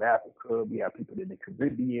parts of Africa. We have people in the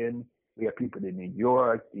Caribbean. We have people in New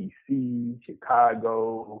York, D.C.,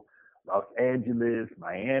 Chicago, Los Angeles,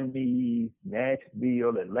 Miami,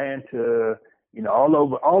 Nashville, Atlanta. All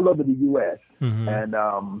over the U.S. Mm-hmm. And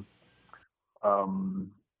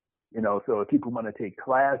so if people want to take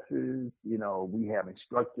classes, we have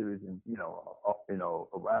instructors and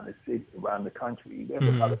around the city, around the country. There's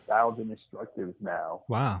about 1,000 instructors now.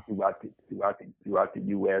 Wow. Throughout the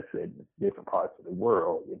U.S. and different parts of the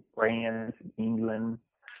world, in France, in England,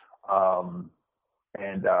 and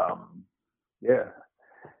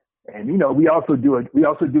we also do a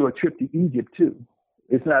trip to Egypt too.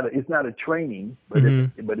 It's not a training, but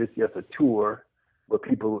it's just a tour where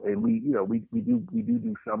people, and we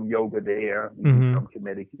do some yoga there. We do some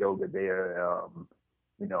Kemetic yoga there.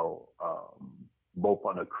 Both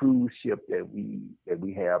on a cruise ship that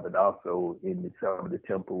we have, and also in some of the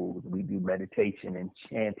temples. We do meditation and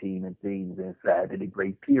chanting and things inside of the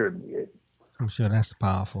Great Pyramid. I'm sure that's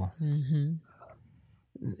powerful. Mm-hmm.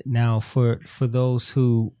 Now, for those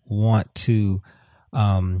who want to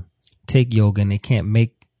take yoga and they can't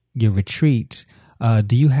make your retreats,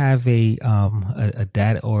 do you have a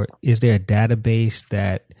data, or is there a database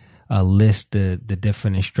that lists the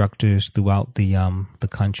different instructors throughout the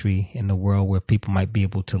country and the world where people might be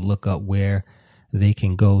able to look up where they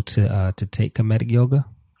can go to take Kemetic yoga?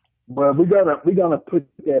 Well, we're gonna put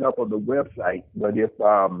that up on the website. But if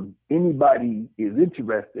anybody is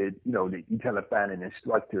interested, that you try to find an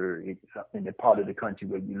instructor in the part of the country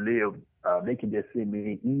where you live, they can just send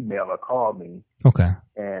me an email or call me. Okay.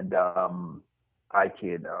 And I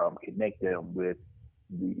can connect them with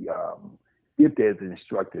if there's an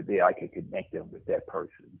instructor there, I can connect them with that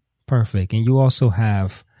person. Perfect. And you also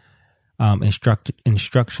have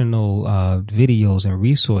instructional videos and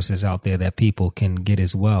resources out there that people can get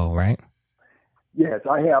as well, right? Yes,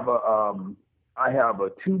 I have I have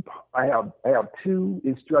two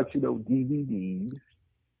instructional DVDs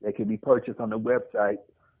that can be purchased on the website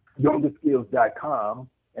yogaskills.com,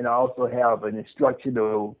 and I also have an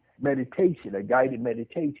instructional meditation, a guided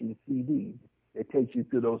meditation CD that takes you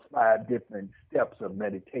through those 5 different steps of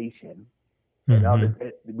meditation. And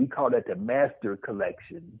we call that the Master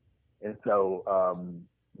Collection. And so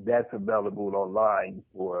that's available online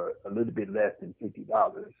for a little bit less than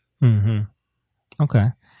 $50. Okay.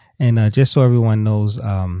 And just so everyone knows,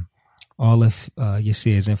 all of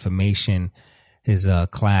Yasir's information, his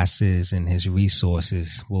classes and his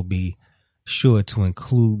resources, will be sure to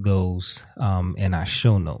include those in our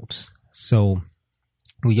show notes. So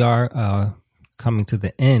we are coming to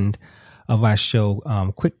the end of our show.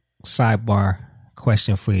 Quick sidebar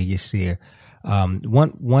question for you, Yasir.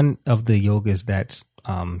 One of the yogas that's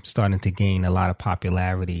starting to gain a lot of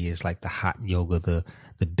popularity is like the hot yoga, the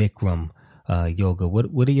Bikram yoga.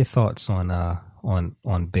 What are your thoughts on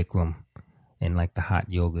Bikram and like the hot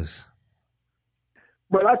yogas?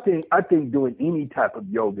 Well, I think doing any type of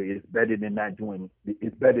yoga is better than not doing.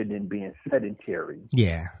 It's better than being sedentary.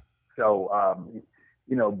 Yeah. So,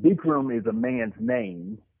 Bikram is a man's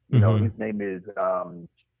name. His name is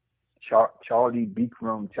Charlie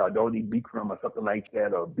Bikram, Chardoni Bikram, or something like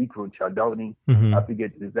that, or Bikram Chardoni. I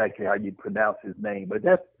forget exactly how you pronounce his name, but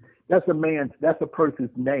that's a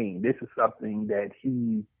person's name. This is something that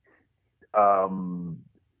he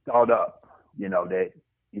thought up.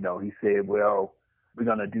 He said, well, we're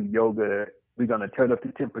gonna do yoga. We're gonna turn up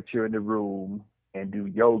the temperature in the room and do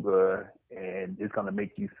yoga, and it's gonna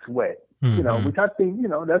make you sweat. Which I think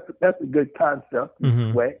that's a good concept.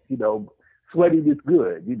 Sweat. Sweating is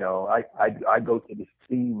good. I go to the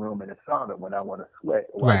steam room in the sauna when I want to sweat,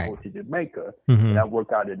 or I go to Jamaica and I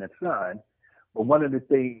work out in the sun. But one of the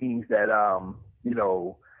things that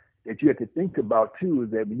that you have to think about too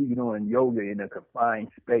is that when you're doing yoga in a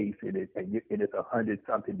confined space and it's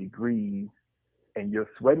 100-something degrees and you're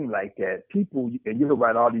sweating like that, and you're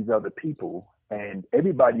around all these other people, and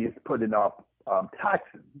everybody is putting off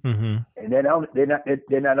toxins, and they're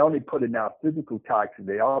not only putting out physical toxins,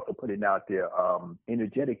 they're also putting out their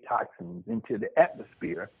energetic toxins into the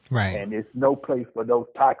atmosphere. Right. And there's no place for those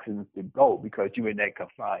toxins to go because you're in that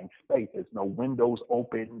confined space. There's no windows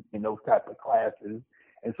open in those type of classes.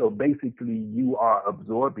 And so basically you are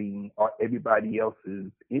absorbing everybody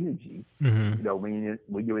else's energy,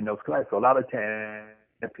 when you're in those classes. So a lot of times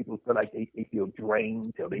people feel like they feel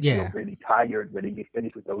drained till they feel really tired when they get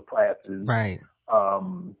finished with those classes. Right.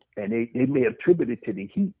 And they may attribute it to the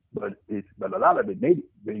heat, but a lot of it may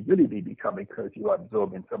really be coming because you are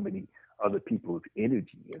absorbing so many other people's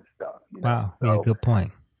energy and stuff. Wow. So, yeah, good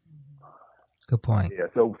point. Good point. Yeah.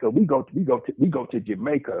 So we go to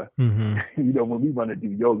Jamaica, when we want to do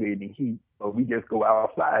yoga in the heat, or we just go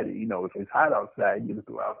outside. If it's hot outside, you just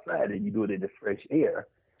go outside and you do it in the fresh air.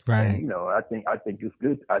 Right. And, I think it's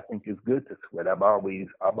good. I think it's good to sweat. I've always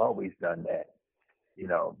done that.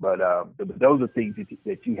 But those are things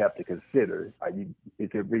that you have to consider. Is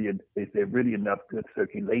there really enough good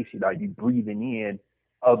circulation? Are you breathing in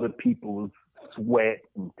other people's sweat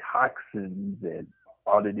and toxins and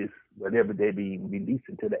all of this, whatever they're being released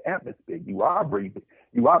into the atmosphere? You are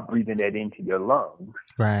breathing that into your lungs.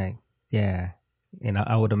 Right. Yeah. And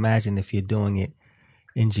I would imagine if you're doing it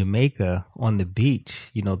in Jamaica on the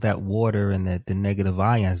beach, that water and the negative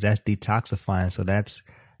ions, that's detoxifying. So that's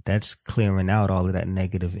clearing out all of that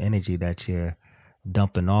negative energy that you're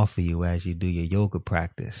dumping off of you as you do your yoga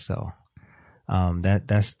practice. So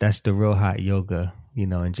that's the real hot yoga,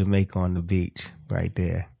 in Jamaica on the beach right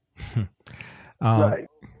there. Right.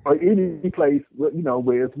 Or any place, where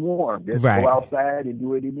it's warm. Just go outside and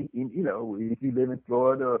do it if you live in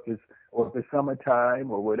Florida, or if it's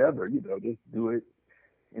summertime or whatever, just do it.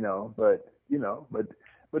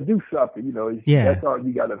 But do something, that's all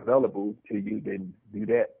you got available to you, then do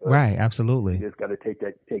that. But right, absolutely. You just got to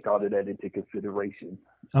take all of that into consideration.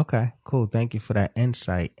 Okay, cool. Thank you for that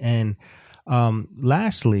insight. And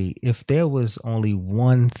lastly, if there was only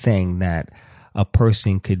one thing that a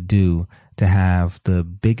person could do to have the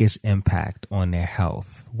biggest impact on their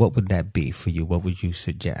health, what would that be for you? What would you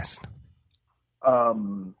suggest?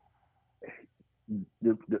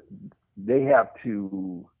 They have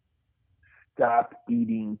to stop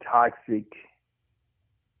eating toxic.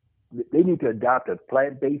 They need to adopt a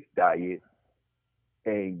plant-based diet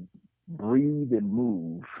and breathe and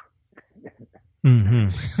move.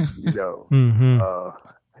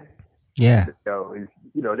 Yeah.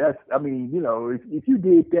 that's, I mean, if you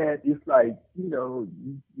did that, it's like,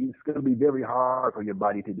 it's going to be very hard for your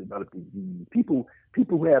body to develop disease. People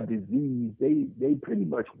who have disease, they pretty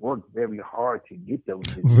much work very hard to get those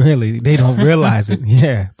diseases. Really? They don't realize it.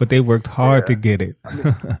 Yeah. But they worked hard to get it.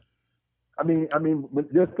 I mean,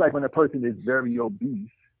 just like when a person is very obese,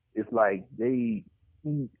 it's like they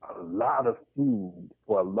eat a lot of food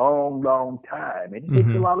for a long, long time, and it takes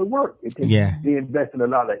a lot of work. They invest in a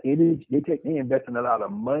lot of energy. They invest in a lot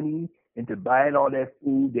of money into buying all that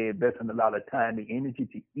food. They invest in a lot of time and energy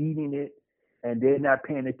to eating it, and they're not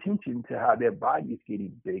paying attention to how their body is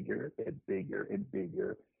getting bigger and bigger and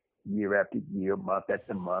bigger, year after year, month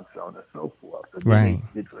after month, so on and so forth. So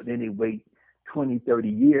then they wait 20, 30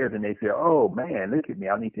 years, and they say, "Oh man, look at me!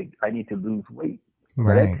 I need to lose weight."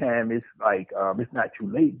 By that time, it's like it's not too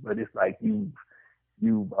late, but it's like you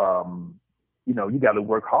got to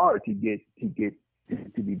work hard to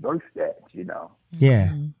reverse that,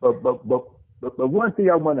 Yeah. But one thing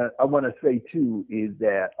I wanna say too is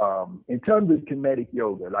that in terms of Kemetic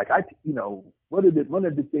yoga, like one of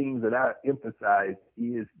the things that I emphasize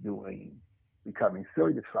is becoming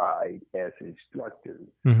certified as an instructor,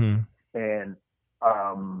 and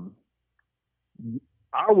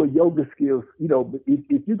our yoga skills,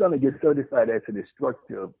 if you're going to get certified as an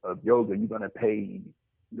instructor of yoga, you're going to pay,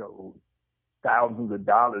 thousands of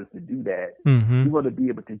dollars to do that. You want to be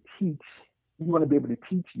able to teach. You want to be able to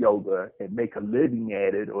teach yoga and make a living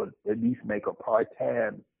at it, or at least make a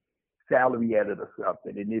part-time salary at it or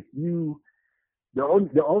something. And if the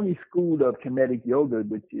only school of Kemetic yoga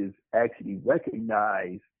which is actually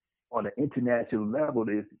recognized on an international level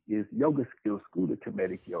is Yoga Skills School of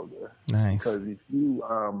Kemetic Yoga. Nice. Because if you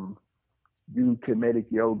do Kemetic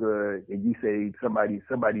yoga and you say somebody's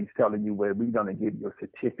telling you, well, we're gonna give you a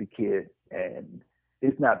certificate and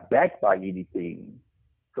it's not backed by anything,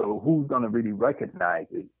 so who's gonna really recognize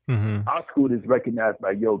it? Our school is recognized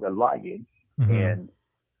by Yoga Alliance, and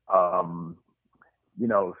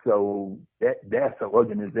so that's an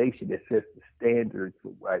organization that sets the standards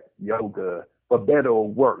for what yoga, for better or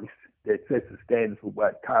worse, that sets the standards for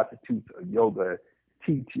what constitutes a yoga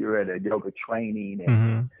teacher and a yoga training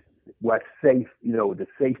and what's safe, the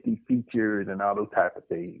safety features and all those type of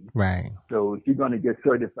things. Right. So if you're going to get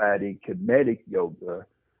certified in Kemetic yoga,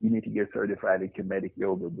 you need to get certified in Kemetic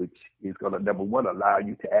yoga, which is going to, number one, allow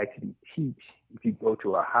you to actually teach. If you go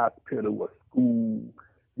to a hospital or school,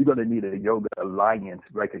 you're going to need a Yoga Alliance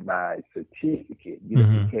recognized certificate.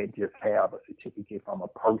 You can't just have a certificate from a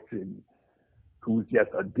person who's just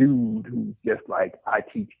a dude who's just like, I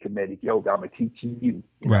teach Kemetic yoga, I'm going to teach you.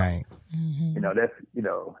 Right. That's,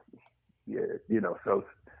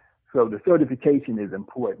 so the certification is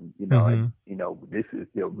important, and, this is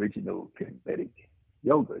the original Kemetic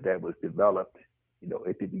yoga that was developed,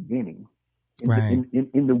 at the beginning.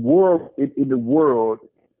 In the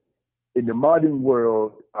modern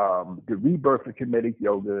world, the rebirth of Kemetic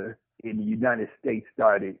yoga in the United States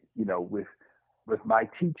started, with my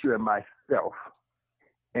teacher and myself.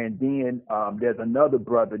 And then there's another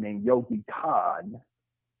brother named Yogi Khan,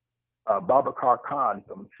 Babacar Khan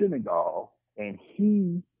from Senegal, and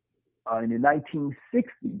he, in the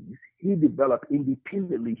 1960s, he developed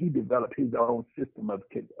his own system of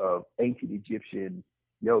ancient Egyptian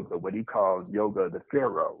yoga, what he called Yoga of the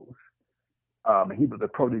Pharaohs. He was a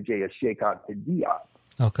protege of Sheikh Anta Diop.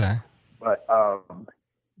 Okay. But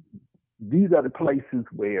these are the places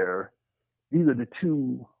where, these are the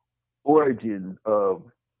two origins of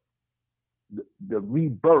the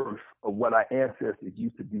rebirth of what our ancestors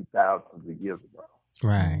used to do thousands of years ago.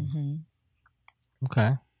 Right.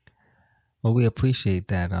 Okay. Well, we appreciate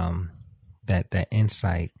that that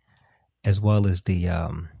insight, as well as the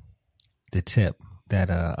tip that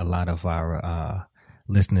a lot of our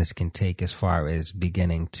listeners can take as far as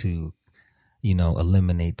beginning to,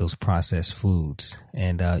 eliminate those processed foods.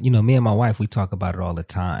 And, me and my wife, we talk about it all the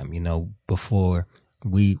time,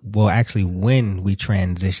 when we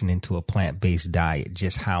transition into a plant-based diet,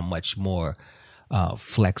 just how much more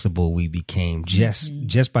flexible we became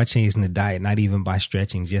just by changing the diet, not even by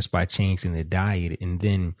stretching, just by changing the diet. And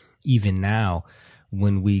then even now,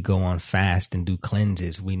 when we go on fast and do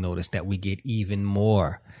cleanses, we notice that we get even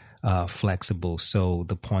more flexible. So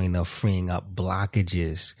the point of freeing up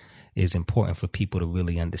blockages is important for people to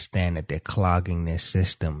really understand that they're clogging their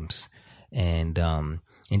systems and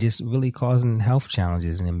just really causing health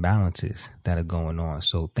challenges and imbalances that are going on.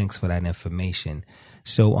 So thanks for that information.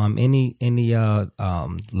 So any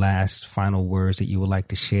last final words that you would like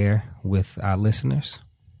to share with our listeners?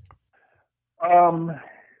 Well,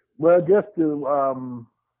 just to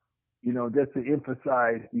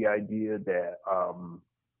emphasize the idea that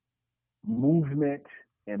movement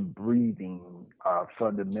and breathing are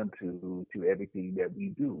fundamental to everything that we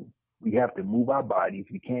do. We have to move our bodies.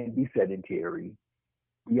 We can't be sedentary.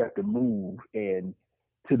 We have to move. And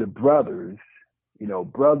to the brothers,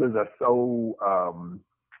 brothers are so,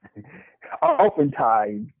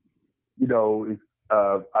 oftentimes,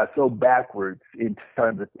 are so backwards in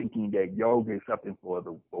terms of thinking that yoga is something for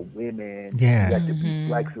women. Yeah. You have to be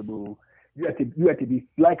flexible. You have to be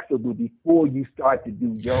flexible before you start to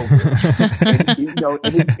do yoga.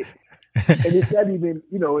 And it's not even,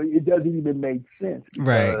 it doesn't even make sense,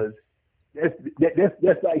 because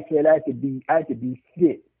that's like saying I had to be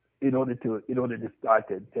fit in order to start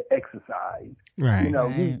to exercise. Right.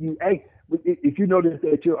 You if you notice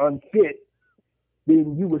that you're unfit,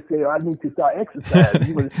 then you would say, I need to start exercising.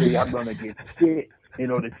 You would say, I'm going to get fit in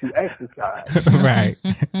order to exercise. Right.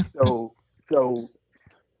 So,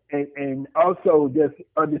 and also just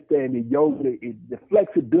understanding yoga is the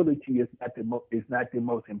flexibility is not the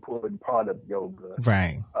most important part of yoga.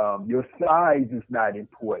 Right. Your size is not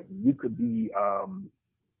important. You could be, a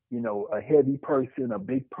heavy person, a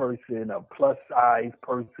big person, a plus size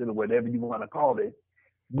person, or whatever you want to call it.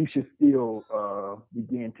 You should still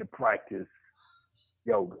begin to practice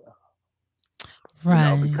yoga.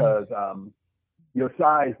 Right. Because your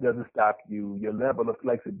size doesn't stop you. Your level of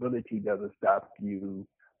flexibility doesn't stop you.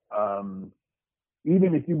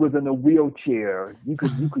 Even if you was in a wheelchair, you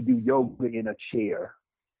could do yoga in a chair,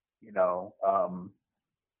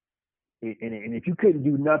 and if you couldn't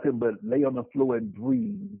do nothing but lay on the floor and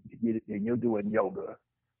breathe, then you're doing yoga.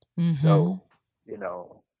 Mm-hmm. So,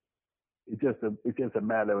 it's just a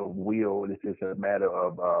matter of will. It's just a matter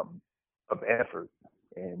of effort,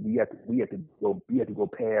 and we have to go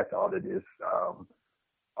past all of this,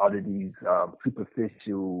 all of these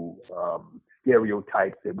superficial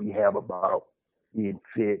stereotypes that we have about being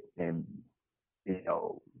fit, and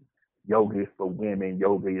yoga is for women,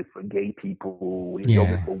 yoga is for gay people,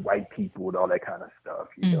 yoga is for white people, and all that kind of stuff.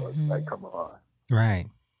 It's like, come on, right?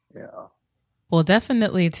 Yeah. Well,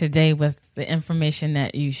 definitely today, with the information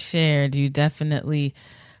that you shared, you definitely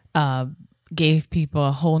gave people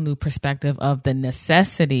a whole new perspective of the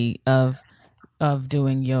necessity of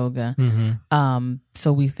doing yoga. Mm-hmm.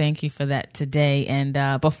 So we thank you for that today. And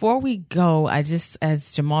before we go,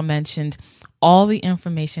 as Jamal mentioned, all the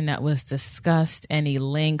information that was discussed, any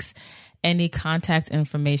links, any contact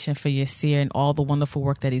information for Yasir and all the wonderful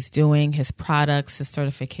work that he's doing, his products, his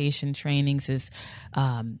certification trainings, his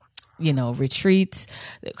retreats,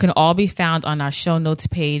 can all be found on our show notes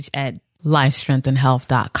page at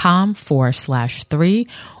lifestrengthandhealth.com/3,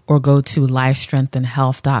 or go to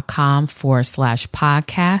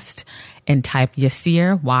lifestrengthandhealth.com/podcast and type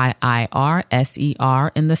Yasir,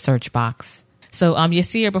 YIRSER, in the search box. So,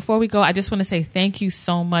 Yasir, before we go, I just want to say thank you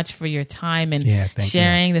so much for your time and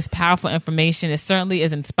sharing this powerful information. It certainly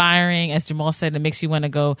is inspiring. As Jamal said, it makes you want to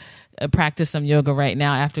go practice some yoga right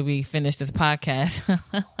now after we finish this podcast.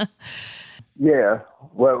 Yeah.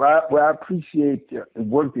 Well, I appreciate the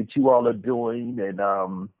work that you all are doing, and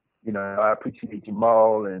I appreciate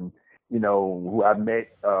Jamal, and who I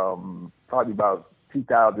met probably about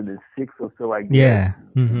 2006 or so, I guess. Yeah.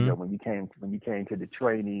 Mm-hmm. When you came to the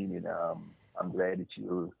training, and I'm glad that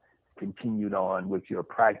you continued on with your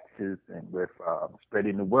practice and with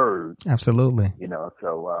spreading the word. Absolutely.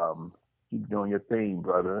 So keep doing your thing,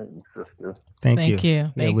 brother and sister. Thank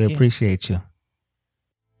you. Yeah, we appreciate you.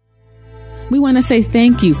 We want to say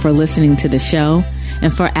thank you for listening to the show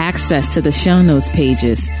and for access to the show notes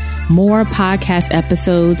pages, more podcast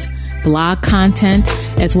episodes, blog content,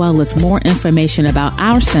 as well as more information about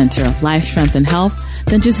our center, Life Strength and Health.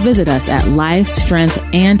 Then just visit us at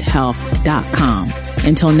lifestrengthandhealth.com.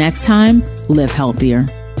 Until next time, live healthier.